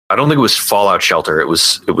don't think it was Fallout Shelter. It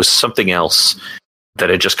was something else that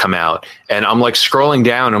had just come out. And I'm like scrolling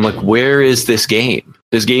down. I'm like, where is this game?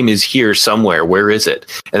 This game is here somewhere. Where is it?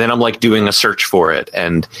 And then I'm like doing a search for it,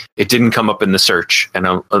 and it didn't come up in the search. And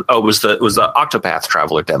it was the Octopath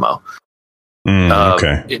Traveler demo.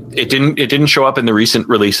 Okay. It didn't show up in the recent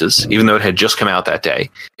releases, even though it had just come out that day.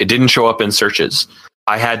 It didn't show up in searches.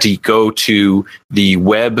 I had to go to the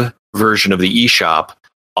web version of the eShop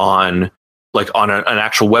on an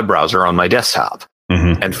actual web browser on my desktop,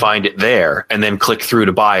 mm-hmm. and find it there, and then click through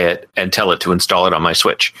to buy it and tell it to install it on my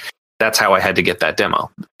Switch. That's how I had to get that demo.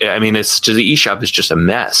 I mean, the eShop is just a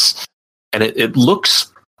mess, and it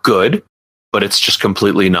looks good, but it's just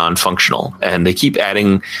completely non-functional. And they keep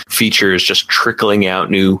adding features, just trickling out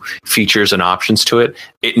new features and options to it.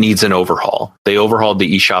 It needs an overhaul. They overhauled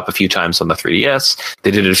the eShop a few times on the 3DS. They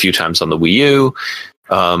did it a few times on the Wii U.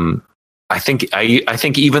 I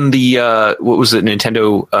think even the what was it,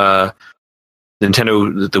 Nintendo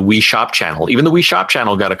the Wii Shop channel. Even the Wii Shop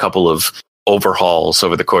channel got a couple of overhauls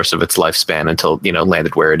over the course of its lifespan until, you know,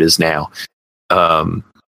 landed where it is now.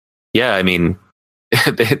 Yeah, I mean,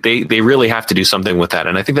 they really have to do something with that,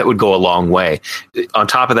 and I think that would go a long way. On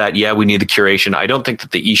top of that, yeah, we need the curation. I don't think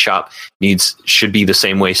that the eShop should be the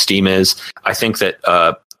same way Steam is. I think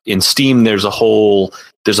that in Steam there's a whole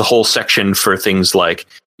section for things like,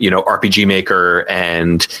 you know, RPG Maker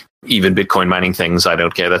and even Bitcoin mining things. I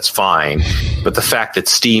don't care. That's fine. But the fact that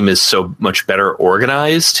Steam is so much better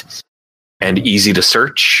organized and easy to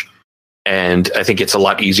search, And I think it's a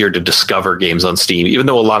lot easier to discover games on Steam, even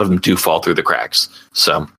though a lot of them do fall through the cracks.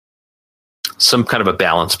 So some kind of a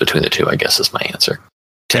balance between the two, I guess, is my answer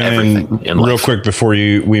to everything in life. Real quick before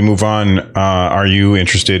we move on, are you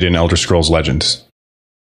interested in Elder Scrolls Legends?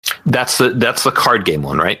 That's the card game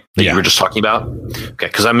one, right? That you were just talking about. Okay,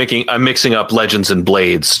 because I'm mixing up Legends and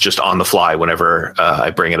Blades just on the fly whenever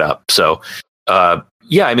I bring it up. So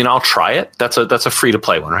yeah, I mean, I'll try it. That's a free to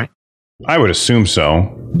play one, right? I would assume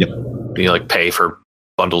so. Yep. You like pay for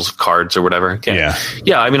bundles of cards or whatever. Yeah.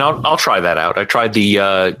 I mean, I'll try that out. I tried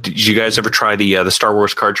the. Did you guys ever try the Star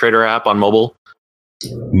Wars Card Trader app on mobile?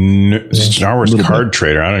 No, Star Wars Card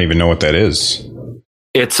Trader. I don't even know what that is.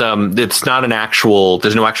 It's not an actual.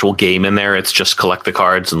 There's no actual game in there. It's just collect the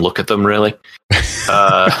cards and look at them. Really,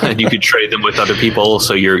 and you could trade them with other people.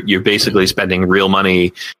 So you're basically spending real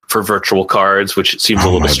money for virtual cards, which seems a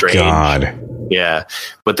little bit strange. God. Yeah,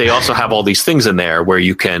 but they also have all these things in there where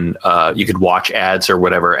you could watch ads or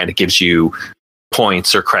whatever, and it gives you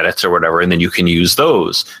points or credits or whatever, and then you can use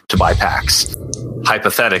those to buy packs.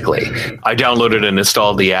 Hypothetically, I downloaded and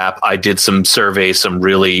installed the app. I did some surveys, some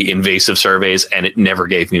really invasive surveys, and it never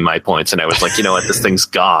gave me my points. And I was like, you know what, this thing's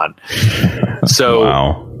gone. So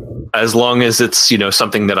wow. As long as it's,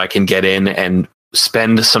 something that I can get in and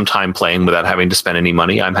spend some time playing without having to spend any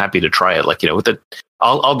money, I'm happy to try it. Like,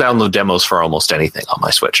 I'll download demos for almost anything on my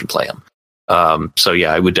Switch and play them. So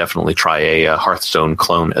yeah, I would definitely try a Hearthstone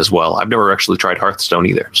clone as well. I've never actually tried Hearthstone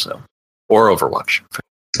either, or Overwatch.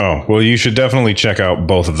 Oh, well, you should definitely check out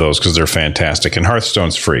both of those because they're fantastic, and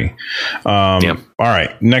Hearthstone's free. All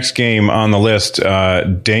right, next game on the list,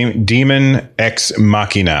 Demon Ex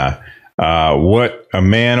Machina. What a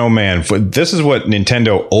man, oh man. This is what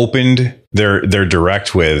Nintendo opened their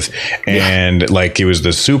direct with, and like it was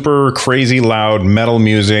the super crazy loud metal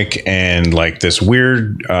music and like this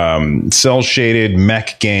weird cell shaded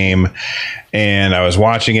mech game, and I was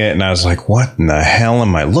watching it and I was like, what in the hell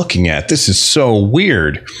am I looking at? This is so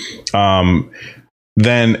weird.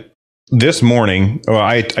 Then this morning,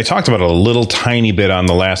 I talked about it a little tiny bit on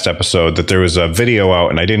the last episode, that there was a video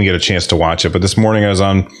out and I didn't get a chance to watch it, but this morning I was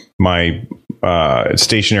on my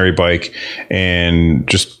stationary bike and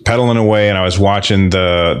just pedaling away, and I was watching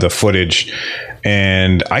the footage,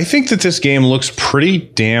 and I think that this game looks pretty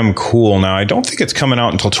damn cool. Now, I don't think it's coming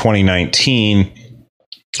out until 2019.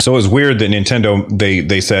 So it was weird that Nintendo,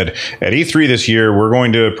 they said at E3 this year, we're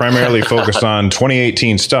going to primarily focus on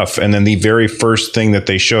 2018 stuff. And then the very first thing that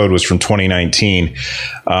they showed was from 2019.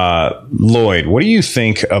 Lloyd, what do you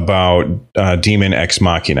think about Demon Ex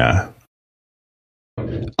Machina?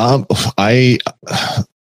 I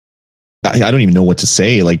don't even know what to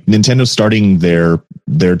say. Like, Nintendo starting their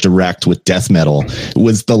direct with death metal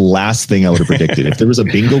was the last thing I would have predicted. If there was a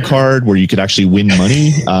bingo card where you could actually win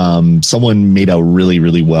money, someone made out really,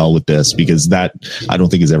 really well with this, because that I don't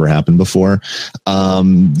think has ever happened before.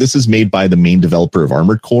 This is made by the main developer of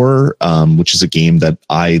Armored Core, which is a game that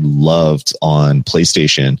I loved on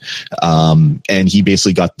PlayStation. And he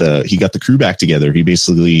basically got the crew back together. He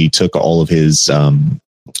basically took all of his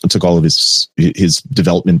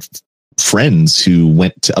development friends who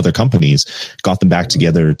went to other companies, got them back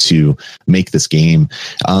together to make this game.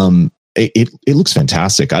 It looks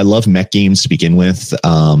fantastic. I love mech games to begin with.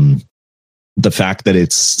 The fact that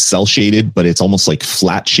it's cell shaded, but it's almost like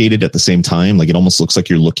flat shaded at the same time. Like, it almost looks like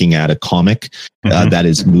you're looking at a comic that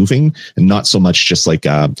is moving, and not so much just like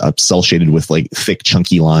a cell shaded with like thick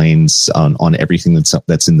chunky lines on everything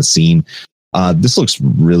that's in the scene. This looks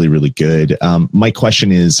really, really good. My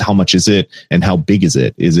question is, how much is it and how big is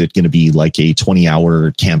it? Is it going to be like a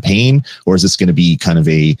 20-hour campaign, or is this going to be kind of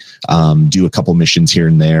a do a couple missions here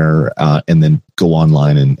and there and then go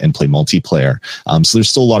online and play multiplayer? So there's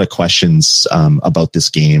still a lot of questions about this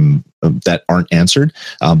game that aren't answered,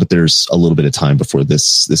 but there's a little bit of time before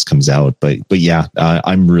this comes out. But yeah,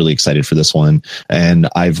 I'm really excited for this one, and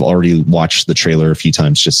I've already watched the trailer a few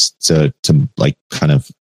times just to like kind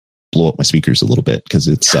of blow up my speakers a little bit, because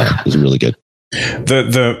it's really good.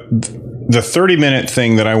 The 30-minute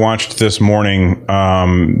thing that I watched this morning,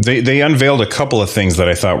 they unveiled a couple of things that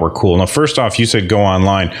I thought were cool. Now, first off, you said go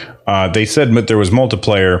online. They said there was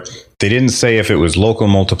multiplayer. They didn't say if it was local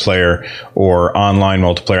multiplayer or online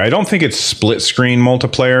multiplayer. I don't think it's split screen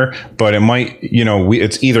multiplayer, but it might,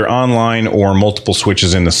 it's either online or multiple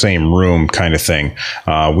switches in the same room kind of thing.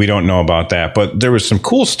 We don't know about that, but there was some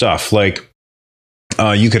cool stuff like,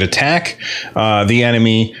 you could attack the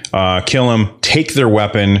enemy, kill them, take their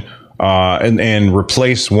weapon, and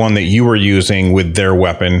replace one that you were using with their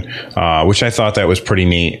weapon, which I thought that was pretty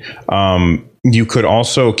neat. You could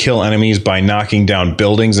also kill enemies by knocking down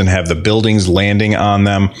buildings and have the buildings landing on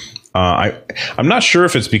them. I'm not sure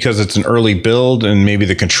if it's because it's an early build and maybe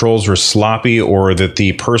the controls were sloppy, or that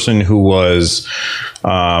the person who was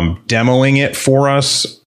demoing it for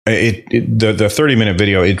us, the 30-minute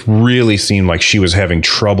video, it really seemed like she was having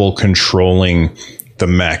trouble controlling the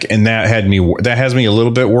mech, and that has me a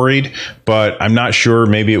little bit worried, but I'm not sure.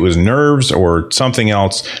 Maybe it was nerves or something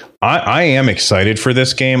else. I am excited for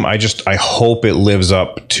this game. I hope it lives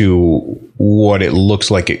up to what it looks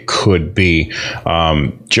like it could be.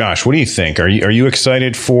 Josh, what do you think? Are you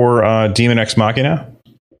excited for Demon X Machina?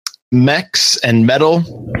 Mechs and metal.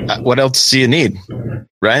 What else do you need?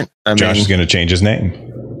 Right? Josh is going to change his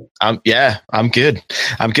name. I'm good.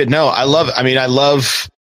 No, I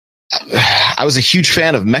was a huge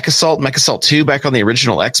fan of Mech Assault 2 back on the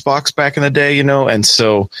original Xbox back in the day, and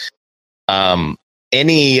so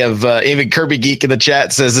even Kirby Geek in the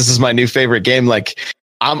chat says this is my new favorite game. Like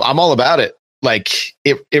I'm all about it. Like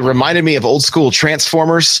it reminded me of old school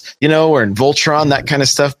Transformers, or in Voltron, that kind of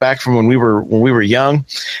stuff back from when we were young.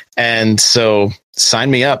 And so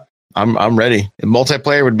sign me up. I'm ready. And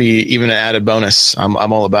multiplayer would be even an added bonus. I'm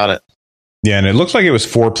all about it. Yeah, and it looks like it was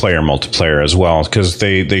 4-player multiplayer as well, because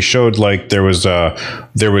they showed like there was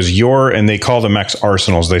your, and they call the mechs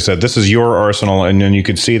arsenals. They said this is your arsenal, and then you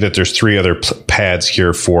could see that there's 3 other pads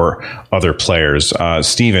here for other players.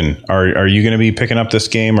 Steven, are you going to be picking up this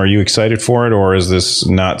game? Are you excited for it, or is this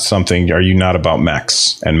not something? Are you not about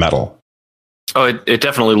mechs and metal? Oh, it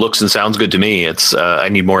definitely looks and sounds good to me. It's I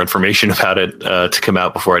need more information about it to come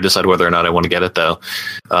out before I decide whether or not I want to get it, though.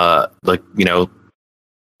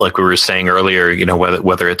 Like we were saying earlier,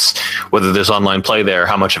 whether there's online play there,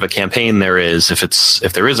 how much of a campaign there is,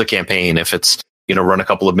 if there is a campaign, if it's run a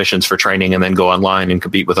couple of missions for training and then go online and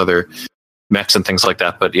compete with other mechs and things like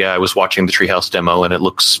that. But yeah, I was watching the Treehouse demo and it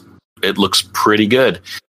looks pretty good.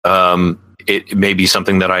 It may be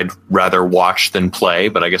something that I'd rather watch than play,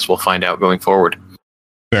 but I guess we'll find out going forward.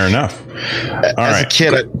 Fair enough. As a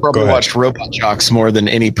kid, I probably watched Robot Jocks more than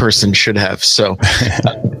any person should have. So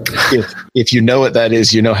if you know what that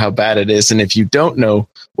is, you know how bad it is. And if you don't know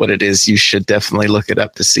what it is, you should definitely look it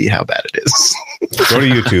up to see how bad it is. Go to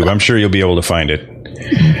YouTube. I'm sure you'll be able to find it.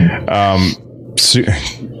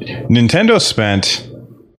 Nintendo spent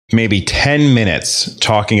maybe 10 minutes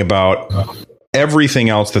talking about everything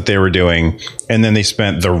else that they were doing, and then they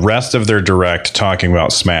spent the rest of their direct talking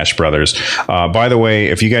about Smash Brothers. By the way,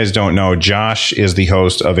 if you guys don't know, Josh is the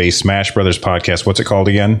host of a Smash Brothers podcast. What's it called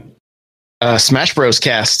again? Smash Bros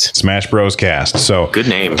Cast. Smash Bros Cast. So good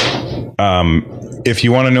name. If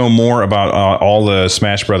you want to know more about all the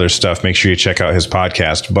Smash Brothers stuff, make sure you check out his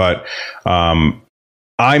podcast. But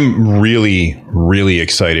I'm really, really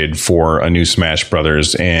excited for a new Smash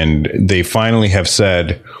Brothers, and they finally have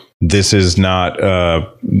said this is not.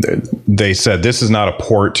 They said this is not a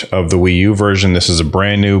port of the Wii U version. This is a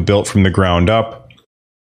brand new, built from the ground up.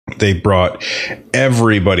 They brought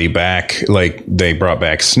everybody back. Like they brought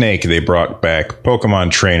back Snake. They brought back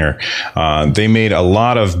Pokemon Trainer. They made a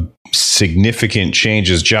lot of significant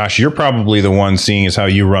changes. Josh, you're probably the one, seeing as how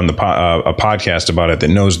you run a podcast about it, that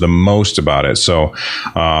knows the most about it. So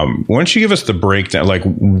why don't you give us the breakdown? Like,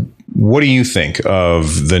 what do you think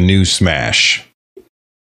of the new Smash?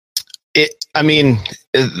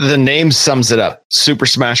 The name sums it up. Super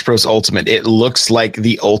Smash Bros. Ultimate. It looks like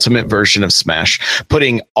the ultimate version of Smash,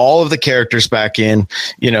 putting all of the characters back in,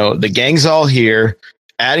 the gang's all here,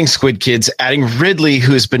 adding Squid Kids, adding Ridley,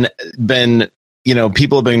 who's been,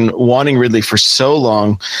 people have been wanting Ridley for so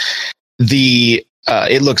long.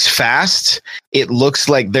 It looks fast. It looks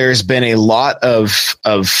like there's been a lot of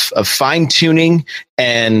fine tuning.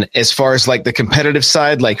 And as far as like the competitive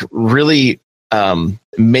side, like really,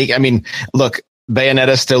 look,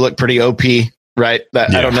 Bayonetta still look pretty OP, right?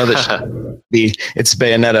 I don't know that it's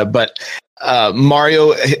Bayonetta, but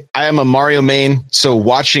Mario, I am a Mario main. So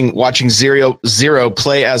watching Zero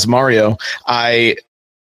play as Mario, I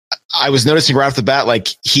was noticing right off the bat, like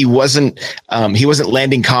he wasn't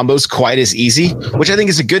landing combos quite as easy, which I think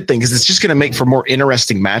is a good thing, because it's just going to make for more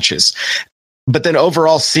interesting matches. But then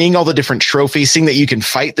overall, seeing all the different trophies, seeing that you can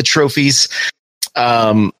fight the trophies,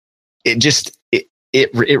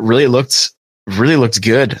 it really looks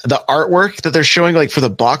good. The artwork that they're showing, like for the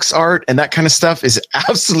box art and that kind of stuff, is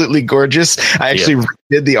absolutely gorgeous. I actually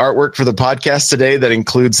did the artwork for the podcast today that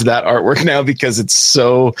includes that artwork now, because it's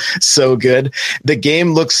so good. The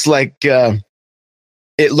game looks like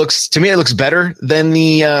it looks better than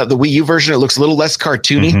the Wii U version. It looks a little less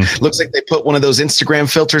cartoony. Mm-hmm. Looks like they put one of those Instagram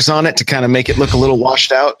filters on it to kind of make it look a little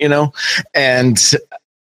washed out, and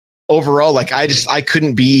overall, like I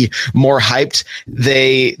couldn't be more hyped.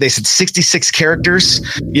 They said 66 characters.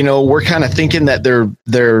 You know, we're kind of thinking that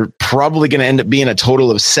they're probably going to end up being a total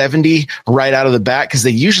of 70 right out of the bat, because they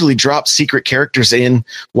usually drop secret characters in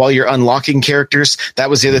while you're unlocking characters. That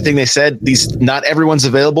was the other thing they said. Not everyone's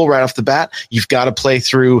available right off the bat. You've got to play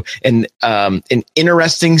through an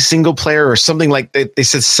interesting single player or something like that. They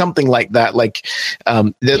said something like that. Like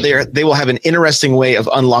they will have an interesting way of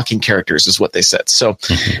unlocking characters, is what they said. So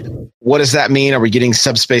what does that mean? Are we getting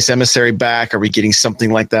Subspace Emissary back? Are we getting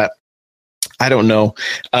something like that? I don't know.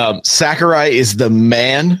 Sakurai is the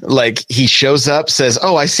man. Like, he shows up, says,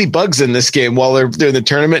 "Oh, I see bugs in this game," while they're doing the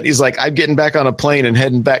tournament. He's like, "I'm getting back on a plane and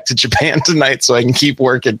heading back to Japan tonight so I can keep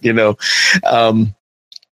working." You know,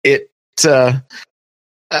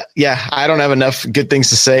 yeah, I don't have enough good things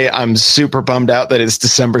to say. I'm super bummed out that it's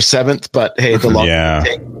December 7th, but hey, the longer it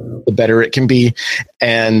takes, the better it can be.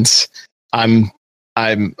 And I'm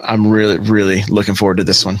really, really looking forward to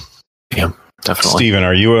this one. Yeah, definitely. Steven,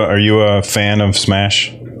 are you a fan of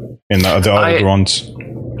Smash in the other ones?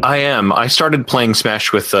 I am. I started playing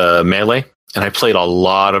Smash with Melee, and I played a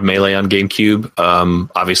lot of Melee on GameCube.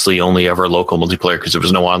 Obviously, only ever local multiplayer because there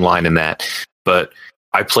was no online in that. But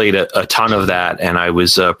I played a ton of that, and I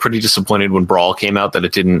was pretty disappointed when Brawl came out that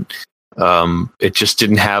it didn't. It just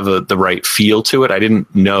didn't have the right feel to it. I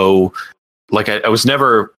didn't know, like I was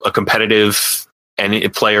never a competitive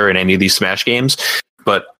player in any of these Smash games,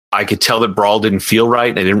 but I could tell that Brawl didn't feel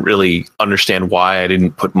right. I didn't really understand why. I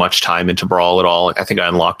didn't put much time into Brawl at all. I think I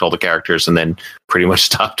unlocked all the characters and then pretty much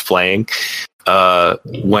stopped playing.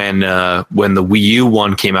 When the Wii U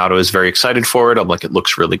one came out, I was very excited for it. I'm like, it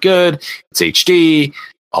looks really good. It's HD.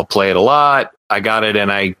 I'll play it a lot. I got it,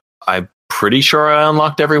 and I'm pretty sure I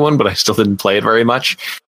unlocked everyone, but I still didn't play it very much.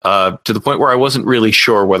 To the point where I wasn't really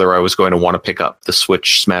sure whether I was going to want to pick up the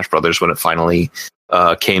Switch Smash Brothers when it finally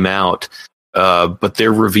came out. But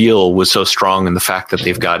their reveal was so strong, and the fact that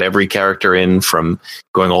they've got every character in from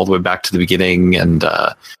going all the way back to the beginning, and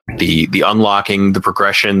the unlocking, the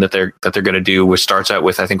progression that they're going to do, which starts out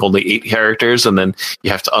with, I think, only 8 characters, and then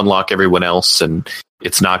you have to unlock everyone else, and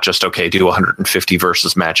it's not just, okay, do 150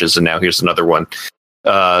 versus matches, and now here's another one.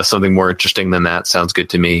 Something more interesting than that sounds good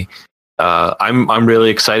to me. I'm really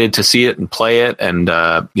excited to see it and play it, and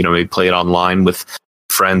maybe play it online with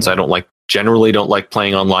friends. I generally don't like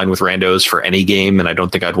playing online with randos for any game, and I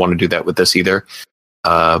don't think I'd want to do that with this either.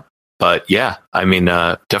 But yeah, I mean,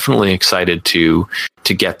 definitely excited to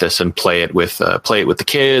get this and play it with the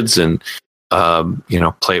kids, and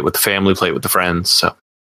play it with the family, play it with the friends. So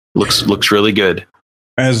looks really good.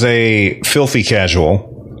 As a filthy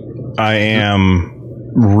casual, I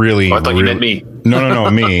am really. Oh, I thought you meant me. No,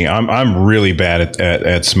 me. I'm really bad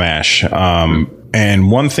at Smash.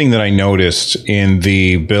 And one thing that I noticed in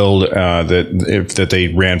the build that they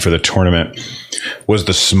ran for the tournament was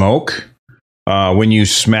the smoke. When you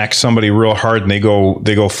smack somebody real hard and they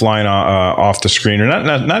go flying off the screen, or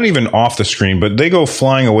not even off the screen, but they go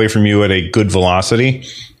flying away from you at a good velocity.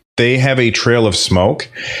 They have a trail of smoke.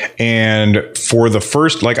 And for the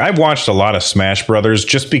first, like, I've watched a lot of Smash Brothers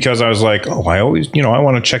just because I was like, oh, I always, I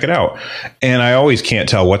want to check it out. And I always can't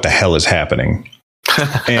tell what the hell is happening.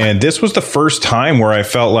 And this was the first time where I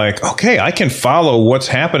felt like, okay, I can follow what's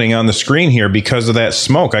happening on the screen here because of that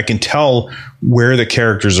smoke. I can tell where the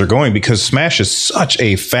characters are going because Smash is such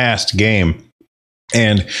a fast game.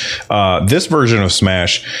 And this version of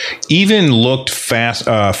Smash even looked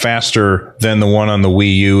faster than the one on the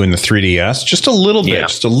Wii U and the 3DS. Just a little bit,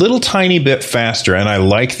 just a little tiny bit faster. And I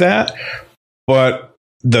like that. But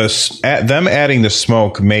them adding the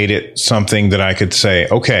smoke made it something that I could say,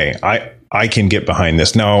 okay, I can get behind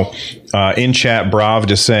this. Now, in chat, Brav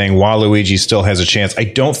just saying Waluigi still has a chance. I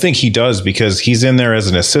don't think he does because he's in there as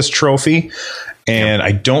an assist trophy. And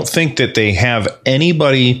I don't think that they have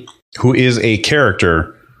anybody who is a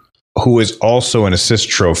character who is also an assist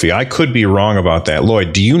trophy. I could be wrong about that.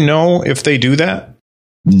 Lloyd, do you know if they do that?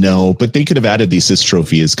 No, but they could have added the assist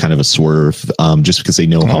trophy as kind of a swerve, just because they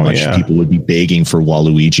know how much people would be begging for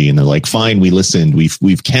Waluigi, and they're like, "Fine, we listened.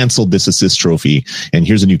 We've canceled this assist trophy, and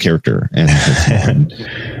here's a new character." And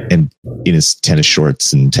and in his tennis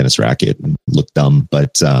shorts and tennis racket, and look dumb,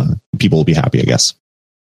 but people will be happy, I guess.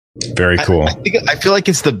 Very cool. I feel like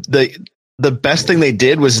it's the best thing they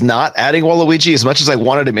did was not adding Waluigi as much as I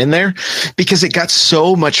wanted him in there, because it got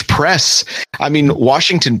so much press. I mean,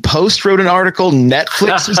 Washington Post wrote an article,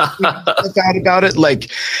 Netflix was out about it.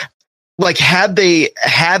 Like had they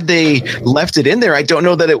left it in there, I don't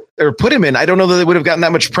know that or put him in, I don't know that they would have gotten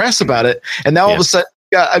that much press about it. And now all of a sudden,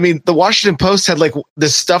 I mean, the Washington Post had like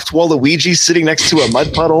this stuffed Waluigi sitting next to a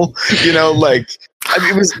mud puddle,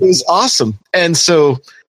 it was awesome. And so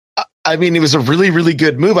I mean, it was a really, really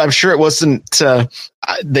good move. I'm sure it wasn't.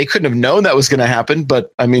 They couldn't have known that was going to happen,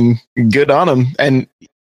 but I mean, good on them. And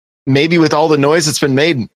maybe with all the noise that's been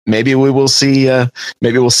made, maybe we will see.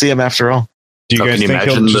 Maybe we'll see him after all. Do you guys can you think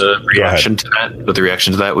imagine the reaction to that? What the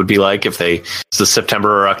reaction to that would be like if it's the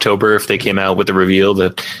September or October if they came out with the reveal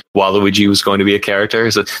that Waluigi was going to be a character?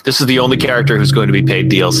 So this is the only character who's going to be paid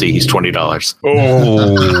DLC. He's $20.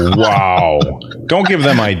 Oh wow! Don't give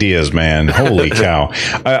them ideas, man. Holy cow!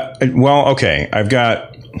 Well, okay. I've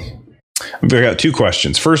got 2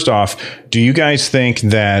 questions. First off, do you guys think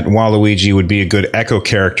that Waluigi would be a good Echo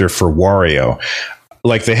character for Wario?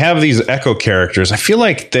 Like they have these Echo characters. I feel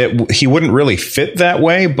like that he wouldn't really fit that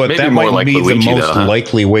way, but maybe that might like be Luigi, the most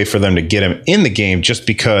likely way for them to get him in the game, just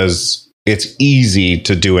because it's easier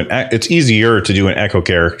to do an Echo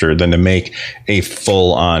character than to make a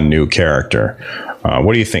full-on new character.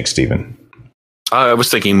 What do you think, Steven? I was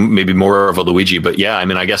thinking maybe more of a Luigi, but yeah, I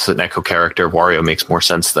mean, I guess an Echo character Wario makes more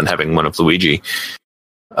sense than having one of Luigi.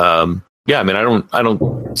 Yeah, I mean, I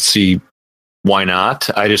don't see why not.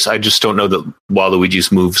 I just don't know that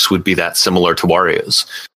Waluigi's moves would be that similar to Wario's.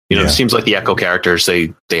 It seems like the Echo characters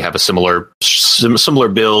they have a similar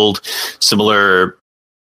build, similar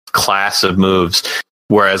class of moves.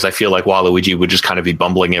 Whereas I feel like Waluigi would just kind of be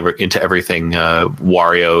bumbling into everything.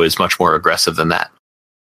 Wario is much more aggressive than that.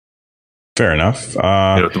 Fair enough.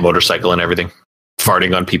 The motorcycle and everything,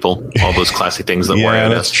 farting on people, all those classic things that Wario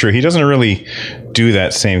does. That's true. He doesn't really do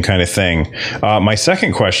that same kind of thing. My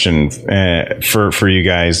second question for you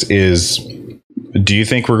guys is, do you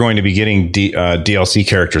think we're going to be getting DLC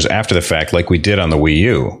characters after the fact like we did on the Wii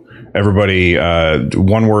U? Everybody,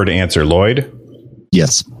 one word answer. Lloyd?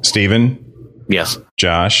 Yes. Steven? Yes.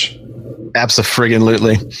 Josh?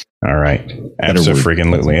 Abso-friggin-lutely. All right.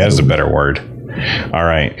 Abso-friggin-lutely. That is a better word. All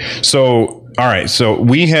right. So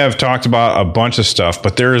we have talked about a bunch of stuff,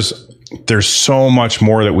 but there's so much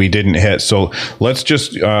more that we didn't hit. So let's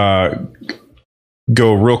just go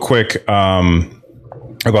real quick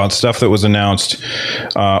about stuff that was announced.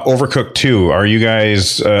 Overcooked 2. Are you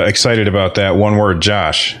guys excited about that? One word,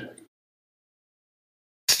 Josh.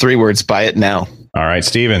 3 words. Buy it now. All right,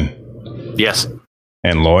 Steven. Yes.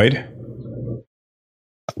 And Lloyd?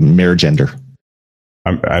 Marriage Ender.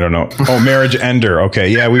 I don't know. Oh, Marriage Ender. Okay.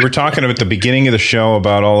 Yeah, we were talking at the beginning of the show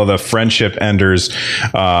about all of the friendship enders.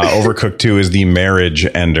 Overcooked 2 is the Marriage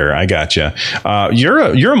Ender. I gotcha.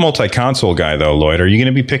 You're a multi-console guy, though, Lloyd. Are you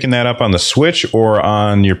going to be picking that up on the Switch or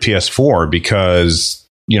on your PS4? Because,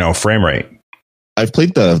 frame rate. I've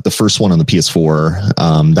played the first one on the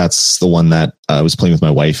PS4. That's the one that I was playing with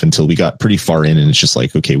my wife until we got pretty far in, and it's just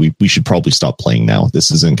like, okay, we should probably stop playing now.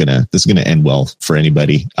 This is gonna end well for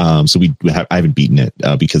anybody. So I haven't beaten it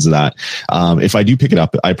because of that. If I do pick it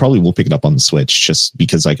up, I probably will pick it up on the Switch just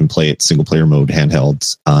because I can play it single player mode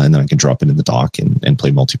handheld, and then I can drop it in the dock and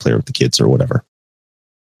play multiplayer with the kids or whatever.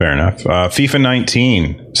 Fair enough. FIFA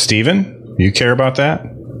 19. Steven, you care about that?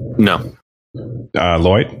 No.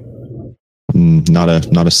 Lloyd? Not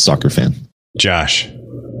a soccer fan. Josh?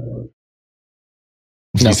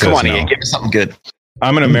 No, come on, Ian. Give me something good.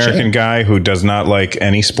 I'm an American guy who does not like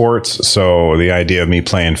any sports, so the idea of me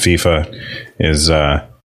playing FIFA is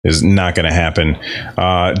not going to happen.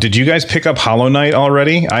 Did you guys pick up Hollow Knight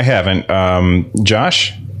already? I haven't.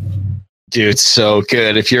 Josh? Dude, it's so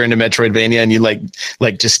good. If you're into Metroidvania and you like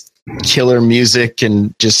just killer music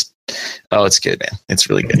and just, it's good, man. It's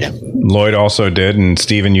really good. Yeah. Lloyd also did, and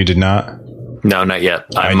Steven, you did not? No, not yet.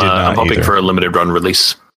 I'm hoping either. For a limited run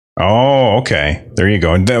release. Oh, okay. There you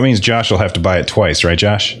go. And that means Josh will have to buy it twice, right,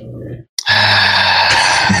 Josh?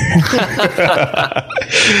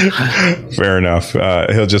 Fair enough.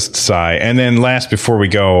 He'll just sigh. And then last, before we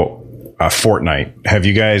go, Fortnite. Have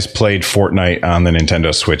you guys played Fortnite on the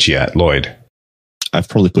Nintendo Switch yet, Lloyd? I've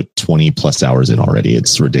probably put 20 plus hours in already.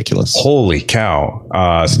 It's ridiculous. Holy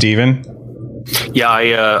cow. Steven? Yeah,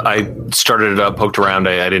 I started it up, poked around.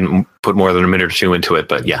 I didn't put more than a minute or 2 into it,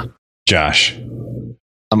 but yeah. Josh?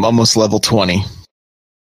 I'm almost level 20.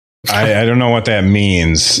 I don't know what that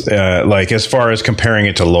means. As far as comparing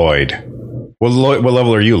it to Lloyd. What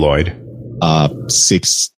level are you, Lloyd?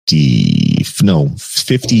 50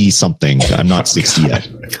 something. I'm not 60 yet.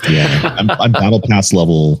 Yeah, I'm Battle Pass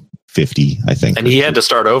level 50, I think. And he had to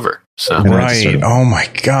start over. So right. Oh my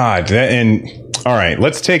God. All right,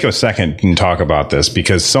 let's take a second and talk about this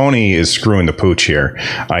because Sony is screwing the pooch here,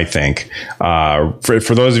 I think.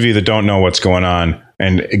 For those of you that don't know what's going on,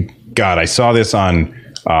 and God, I saw this on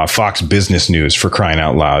Fox Business News, for crying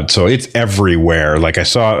out loud. So it's everywhere. Like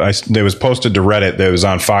it was posted to Reddit that was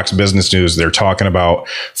on Fox Business News. They're talking about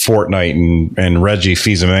Fortnite and Reggie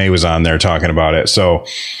Fils-Aimé was on there talking about it. So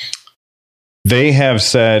they have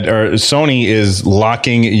said, or Sony is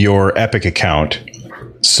locking your Epic account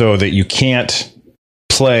so that you can't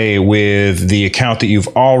play with the account that you've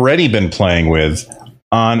already been playing with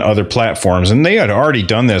on other platforms. And they had already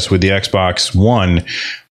done this with the Xbox One,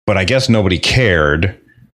 but I guess nobody cared.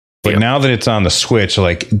 But now that it's on the Switch,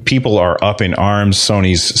 like, people are up in arms.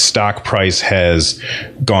 Sony's stock price has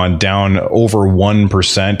gone down over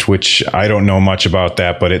 1%, which I don't know much about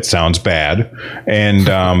that, but it sounds bad.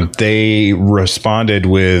 And they responded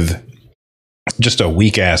with just a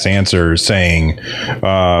weak ass answer saying,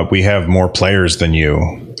 we have more players than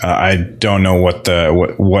you. I don't know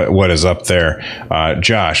what is up there.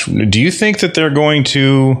 Josh, do you think that they're going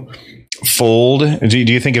to fold? Do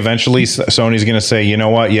you think eventually Sony's going to say, you know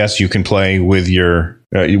what, yes, you can play with your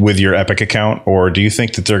Epic account? Or do you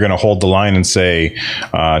think that they're going to hold the line and say,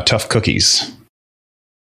 tough cookies?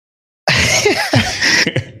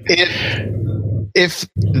 If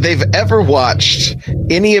they've ever watched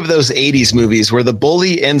any of those 80s movies where the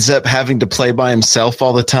bully ends up having to play by himself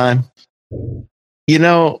all the time, you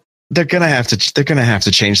know, they're going to have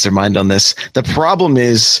to change their mind on this. The problem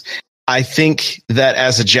is, I think that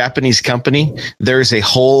as a Japanese company, there's a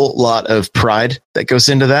whole lot of pride that goes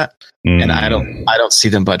into that. And I don't see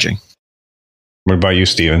them budging. What about you,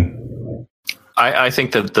 Steven? I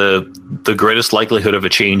think that the greatest likelihood of a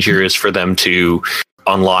change here is for them to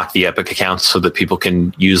unlock the Epic accounts so that people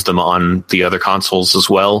can use them on the other consoles as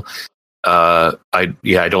well. I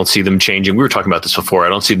don't see them changing. We were talking about this before. I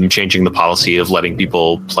don't see them changing the policy of letting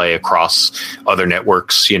people play across other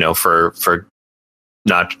networks, you know, for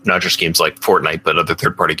not just games like Fortnite, but other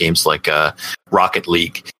third-party games like Rocket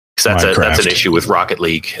League. Because that's an issue with Rocket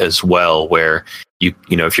League as well, where you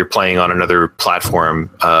know, if you're playing on another platform,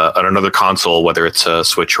 on another console, whether it's a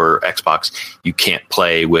Switch or Xbox, you can't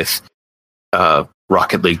play with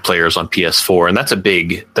Rocket League players on PS4, and that's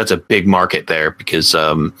a big market there because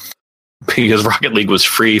Rocket League was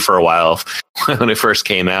free for a while when it first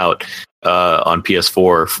came out on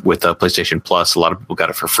PS4 with PlayStation Plus. A lot of people got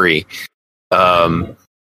it for free.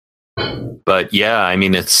 But yeah, I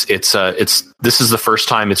mean, it's this is the first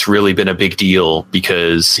time it's really been a big deal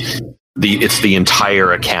because it's the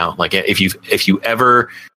entire account. Like if you ever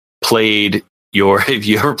played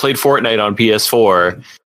Fortnite on PS4,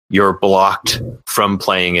 you're blocked from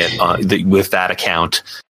playing it with that account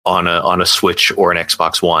on a Switch or an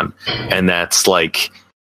Xbox One, and that's like,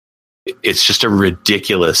 it's just a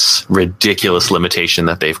ridiculous limitation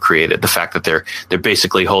that they've created. The fact that they're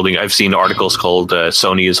basically holding, I've seen articles called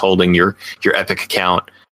Sony is holding your Epic account,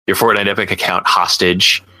 your Fortnite Epic account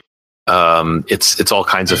hostage. It's all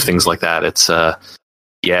kinds of things like that. It's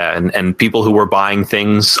and people who were buying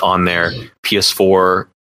things on their PS4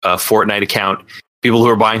 Fortnite account, people who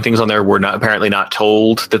were buying things on there were apparently not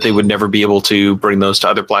told that they would never be able to bring those to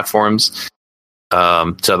other platforms.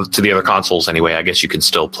 To the other consoles anyway. I guess you can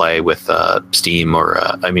still play with Steam or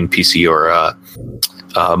PC or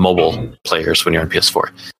mobile players when you're on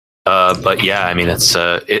PS4. But yeah, I mean, this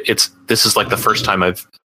is like the first time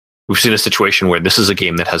we've seen a situation where this is a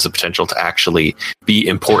game that has the potential to actually be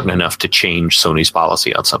important enough to change Sony's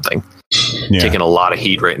policy on something. Yeah. Taking a lot of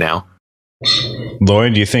heat right now.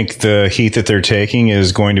 Lloyd, do you think the heat that they're taking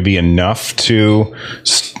is going to be enough to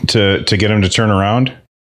get them to turn around?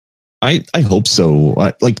 I hope so.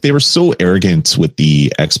 Like, they were so arrogant with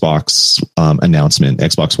the Xbox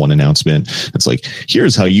Xbox One announcement. It's like,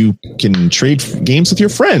 here's how you can trade games with your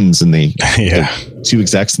friends, and they two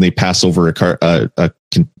execs, and they pass over a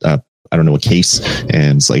case,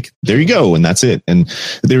 and it's like, there you go, and that's it. And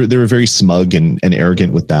they were very smug and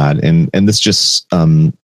arrogant with that, and this just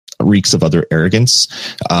reeks of other arrogance.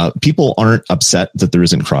 People aren't upset that there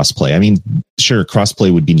isn't crossplay. I mean, sure,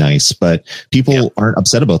 crossplay would be nice, but people aren't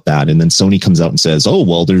upset about that. And then Sony comes out and says, oh,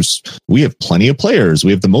 well, we have plenty of players.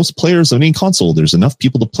 We have the most players on any console. There's enough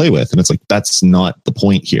people to play with. And it's like, that's not the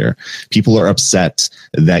point here. People are upset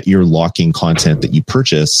that you're locking content that you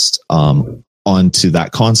purchased onto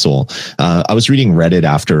that console. I was reading Reddit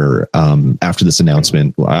after this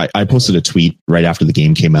announcement. I posted a tweet right after the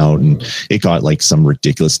game came out, and it got like some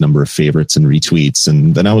ridiculous number of favorites and retweets.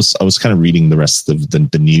 And then I was kind of reading the rest of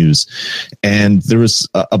the news, and there was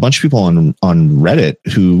a bunch of people on Reddit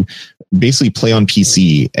who basically play on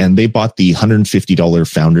PC, and they bought the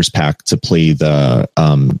 $150 Founders Pack to play the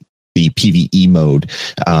PvE mode,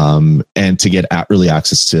 and to get early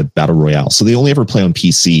access to Battle Royale. So they only ever play on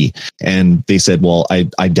PC. And they said, well, I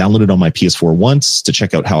downloaded on my PS4 once to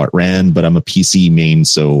check out how it ran, but I'm a PC main,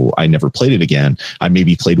 so I never played it again. I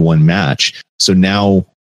maybe played one match. So now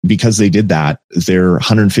because they did that, their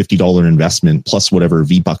 $150 investment plus whatever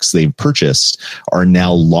V-Bucks they've purchased are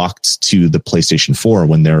now locked to the PlayStation 4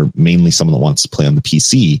 when they're mainly someone that wants to play on the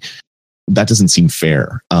PC. That doesn't seem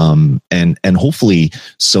fair. And hopefully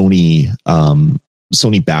Sony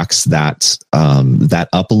backs that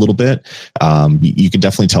up a little bit. You can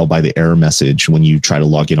definitely tell by the error message when you try to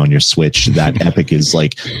log in on your Switch that Epic is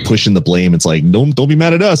like pushing the blame. It's like, don't be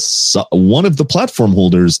mad at us. So one of the platform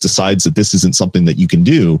holders decides that this isn't something that you can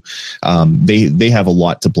do. They have a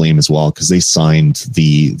lot to blame as well, because they signed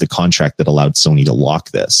the contract that allowed Sony to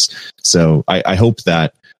lock this. So I hope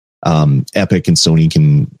that Epic and Sony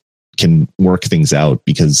can work things out,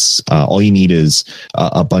 because all you need is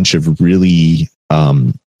a bunch of really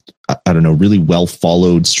really well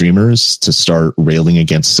followed streamers to start railing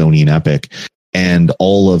against Sony and Epic, and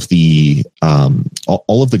all of the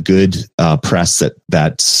good press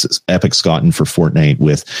that Epic's gotten for Fortnite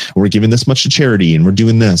with, we're giving this much to charity and we're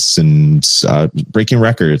doing this and breaking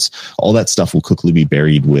records. All that stuff will quickly be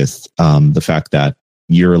buried with the fact that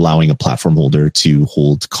you're allowing a platform holder to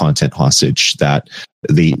hold content hostage that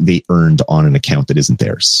they earned on an account that isn't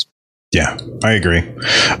theirs. Yeah, I agree.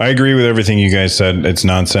 I agree with everything you guys said. It's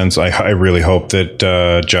nonsense. I really hope that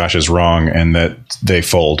Josh is wrong and that they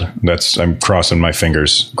fold. I'm crossing my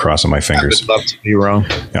fingers. I would love to be wrong.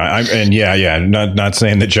 Not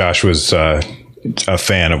saying that Josh was a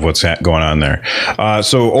fan of what's going on there.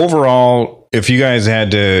 So overall, if you guys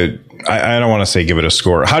had to, I don't want to say give it a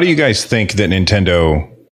score. How do you guys think that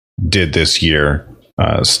Nintendo did this year,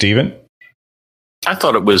 Steven? I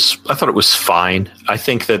thought it was fine. I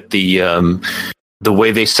think that the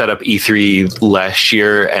way they set up E3 last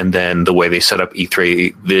year and then the way they set up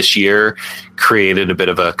E3 this year created a bit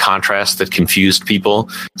of a contrast that confused people.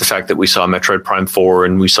 The fact that we saw Metroid Prime 4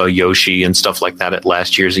 and we saw Yoshi and stuff like that at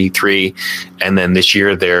last year's E3, and then this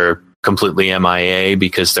year they're completely MIA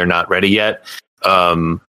because they're not ready yet,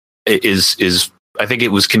 I think it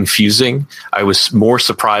was confusing. I was more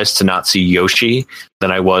surprised to not see Yoshi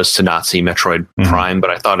than I was to not see Metroid Prime, but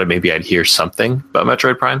I thought maybe I'd hear something about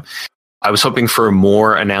Metroid Prime. I was hoping for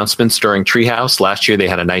more announcements during Treehouse. Last year they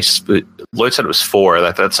had a nice, Lloyd said it was 4.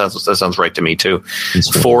 That sounds right to me too.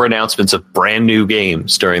 4 announcements of brand new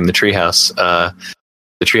games during the Treehouse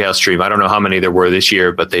stream. I don't know how many there were this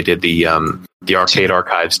year, but they did the Arcade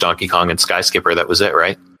Archives, Donkey Kong and Sky Skipper. That was it,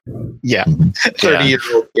 right? Yeah,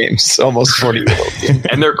 30-year-old games, almost 40-year-old games.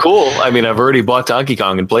 And they're cool. I mean, I've already bought Donkey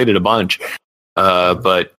Kong and played it a bunch.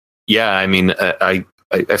 But yeah, I mean, I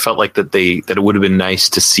felt like that it would have been nice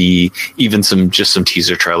to see even some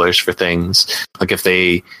teaser trailers for things. Like if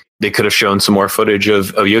they could have shown some more footage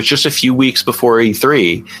of just a few weeks before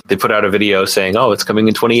E3, they put out a video saying, "Oh, it's coming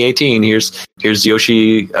in 2018. Here's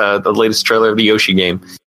Yoshi, the latest trailer of the Yoshi game."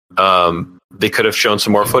 They could have shown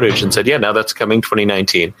some more footage and said, yeah, now that's coming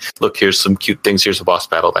 2019. Look, here's some cute things. Here's a boss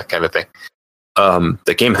battle, that kind of thing.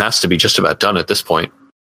 The game has to be just about done at this point.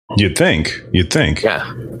 You'd think.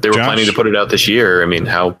 Yeah. They were planning to put it out this year. I mean,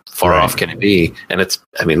 how far off can it be? And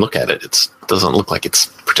look at it. It doesn't look like it's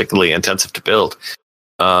particularly intensive to build.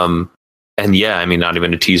 And yeah, I mean, not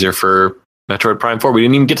even a teaser for Metroid Prime 4. We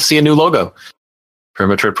didn't even get to see a new logo for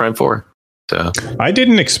Metroid Prime 4. So. I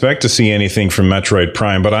didn't expect to see anything from Metroid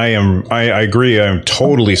Prime, but I agree. I'm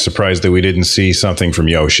totally surprised that we didn't see something from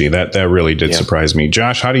Yoshi. That really did surprise me.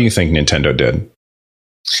 Josh, how do you think Nintendo did?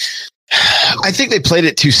 I think they played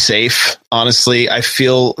it too safe. Honestly, I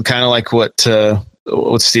feel kind of like what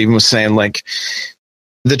Steven was saying. Like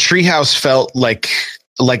the Treehouse felt like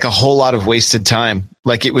a whole lot of wasted time.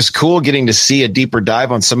 Like it was cool getting to see a deeper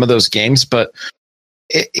dive on some of those games, but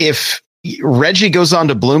if Reggie goes on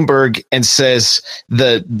to Bloomberg and says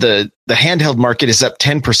the handheld market is up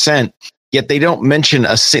 10%, yet they don't mention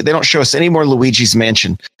they don't show us any more Luigi's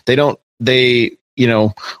Mansion. What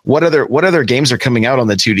other games are coming out on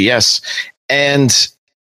the 2DS? And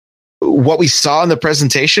what we saw in the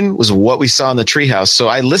presentation was what we saw in the Treehouse. So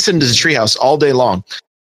I listened to the Treehouse all day long,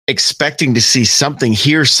 expecting to see something,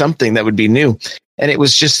 hear something that would be new. And it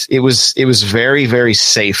was very, very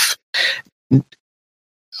safe.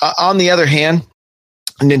 On the other hand,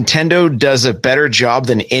 Nintendo does a better job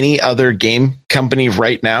than any other game company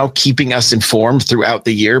right now, keeping us informed throughout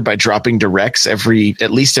the year by dropping directs at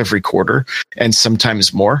least every quarter and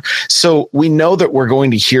sometimes more. So we know that we're going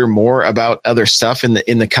to hear more about other stuff in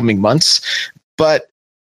the coming months, but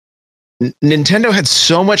Nintendo had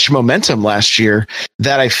so much momentum last year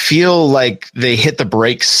that I feel like they hit the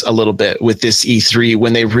brakes a little bit with this E3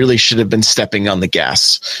 when they really should have been stepping on the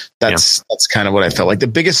gas. That's kind of what I felt like. The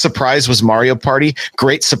biggest surprise was Mario Party.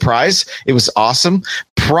 Great surprise. It was awesome.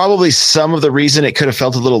 Probably some of the reason it could have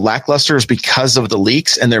felt a little lackluster is because of the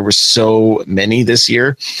leaks, and there were so many this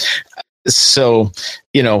year. So,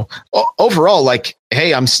 overall, like,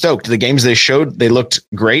 hey, I'm stoked. The games they showed, they looked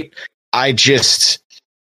great. I just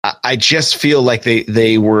feel like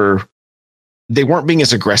they weren't being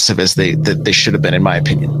as aggressive as they should have been, in my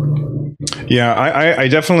opinion. Yeah, I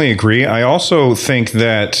definitely agree. I also think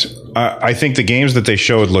that I think the games that they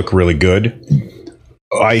showed look really good.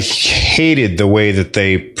 I hated the way that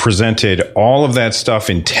they presented all of that stuff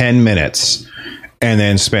in 10 minutes and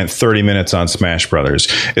then spent 30 minutes on Smash Brothers,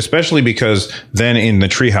 especially because then in the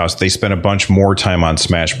Treehouse, they spent a bunch more time on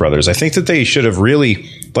Smash Brothers. I think that they should have really,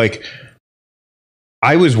 like,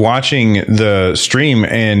 I was watching the stream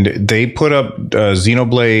and they put up what's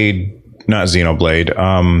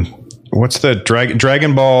the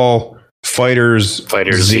Dragon Ball Fighters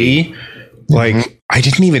Z? Like, I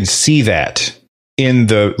didn't even see that in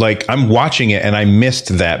the, like, I'm watching it and I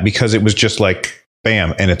missed that because it was just like,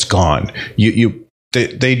 bam, and it's gone.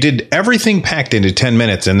 They did everything packed into 10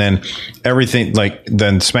 minutes and then everything, like,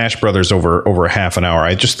 then Smash Brothers over half an hour.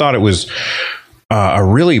 I just thought it was a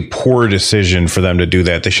really poor decision for them to do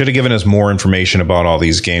that. They should have given us more information about all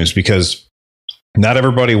these games because not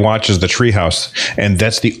everybody watches the Treehouse, and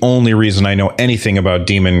that's the only reason I know anything about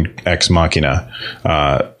Demon X Machina.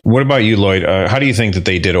 What about you, Lloyd? How do you think that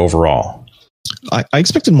they did overall? I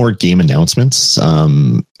expected more game announcements.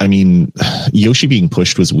 I mean, Yoshi being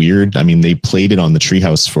pushed was weird. I mean, they played it on the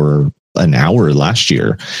Treehouse for an hour last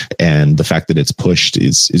year, and the fact that it's pushed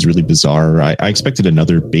is really bizarre. I expected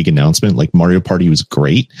another big announcement. Like, Mario Party was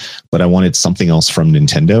great, but I wanted something else from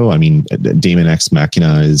Nintendo. I mean, Daemon X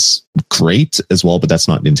Machina is great as well, but that's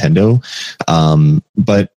not Nintendo.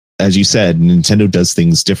 But as you said, Nintendo does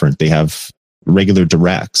things different. They have regular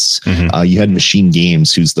directs. You had Machine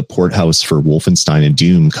Games, who's the port house for Wolfenstein and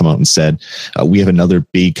Doom, come out and said, we have another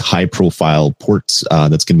big high profile port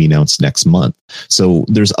that's going to be announced next month. So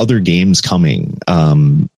there's other games coming.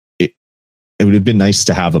 It would have been nice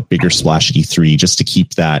to have a bigger splash at E3 just to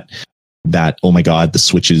keep that, oh my God, the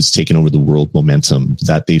Switch is taking over the world momentum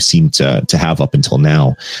that they've seemed to have up until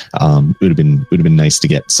now. It would have been nice to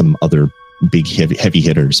get some other big heavy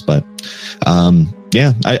hitters, but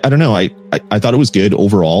yeah, I don't know. I thought it was good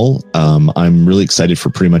overall. I'm really excited for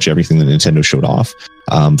pretty much everything that Nintendo showed off.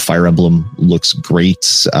 Fire Emblem looks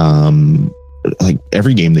great. Like,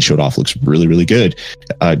 every game they showed off looks really, really good.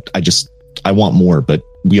 I want more, but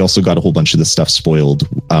we also got a whole bunch of this stuff spoiled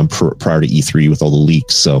prior to E3 with all the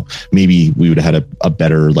leaks. So maybe we would have had a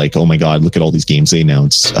better, like, oh my God, look at all these games they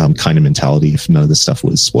announced kind of mentality if none of this stuff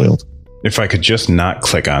was spoiled. If I could just not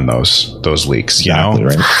click on those leaks, exactly,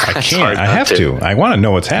 right? I can't. I have to. I want to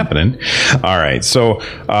know what's happening. All right. So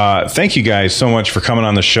thank you guys so much for coming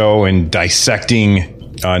on the show and dissecting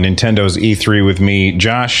Nintendo's E3 with me.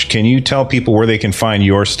 Josh, can you tell people where they can find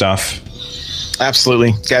your stuff?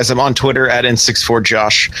 Absolutely. Guys, I'm on Twitter at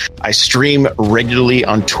N64Josh. I stream regularly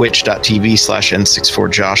on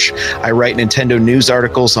twitch.tv/N64Josh. I write Nintendo news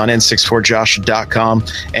articles on N64Josh.com.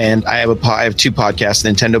 And I have two podcasts,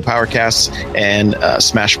 Nintendo Powercasts and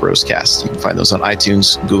Smash Bros. Cast. You can find those on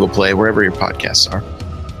iTunes, Google Play, wherever your podcasts are.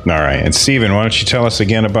 All right. And Steven, why don't you tell us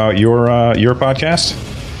again about your podcast?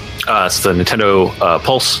 It's the Nintendo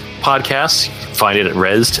Pulse podcast. Find it at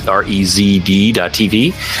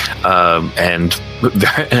rezd.tv, and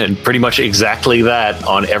pretty much exactly that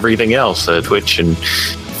on everything else, Twitch and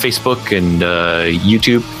Facebook and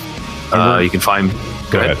YouTube. You can find.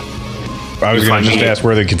 Go ahead. I was going to just ask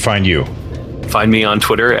where they can find you. Find me on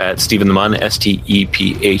Twitter at Stephen the Mun,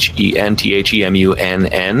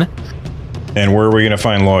 StephenThemunn. And where are we going to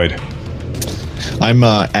find Lloyd? I'm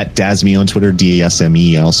at Dasme on Twitter,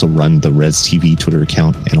 DASME. I also run the Res TV Twitter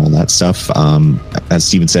account and all that stuff. As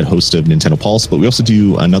Steven said, host of Nintendo Pulse, but we also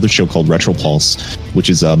do another show called Retro Pulse, which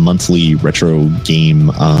is a monthly retro game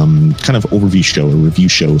kind of overview show, a review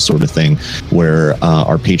show sort of thing, where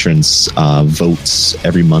our patrons vote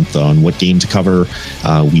every month on what game to cover.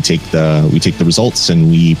 We take the results and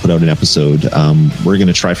we put out an episode. We're going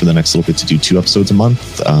to try for the next little bit to do 2 episodes a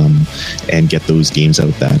month and get those games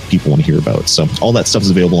out that people want to hear about. So all that stuff is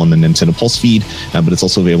available on the Nintendo Pulse feed, but it's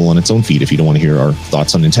also available on its own feed. If you don't want to hear our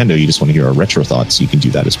thoughts on Nintendo, you just want to hear our retro thoughts, you can do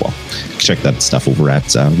that as well. Check that stuff over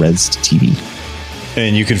at Res TV.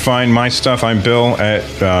 And you can find my stuff. I'm Bill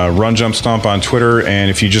at Run Jump Stomp on Twitter. And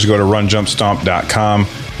if you just go to runjumpstomp.com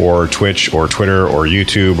or Twitch or Twitter or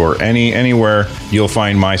YouTube or anywhere, you'll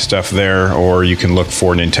find my stuff there. Or you can look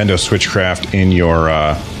for Nintendo Switchcraft in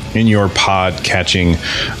your pod catching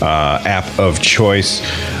app of choice.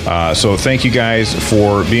 So thank you guys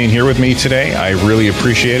for being here with me today. I really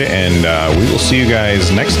appreciate it. And we will see you guys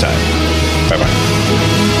next time. Bye-bye.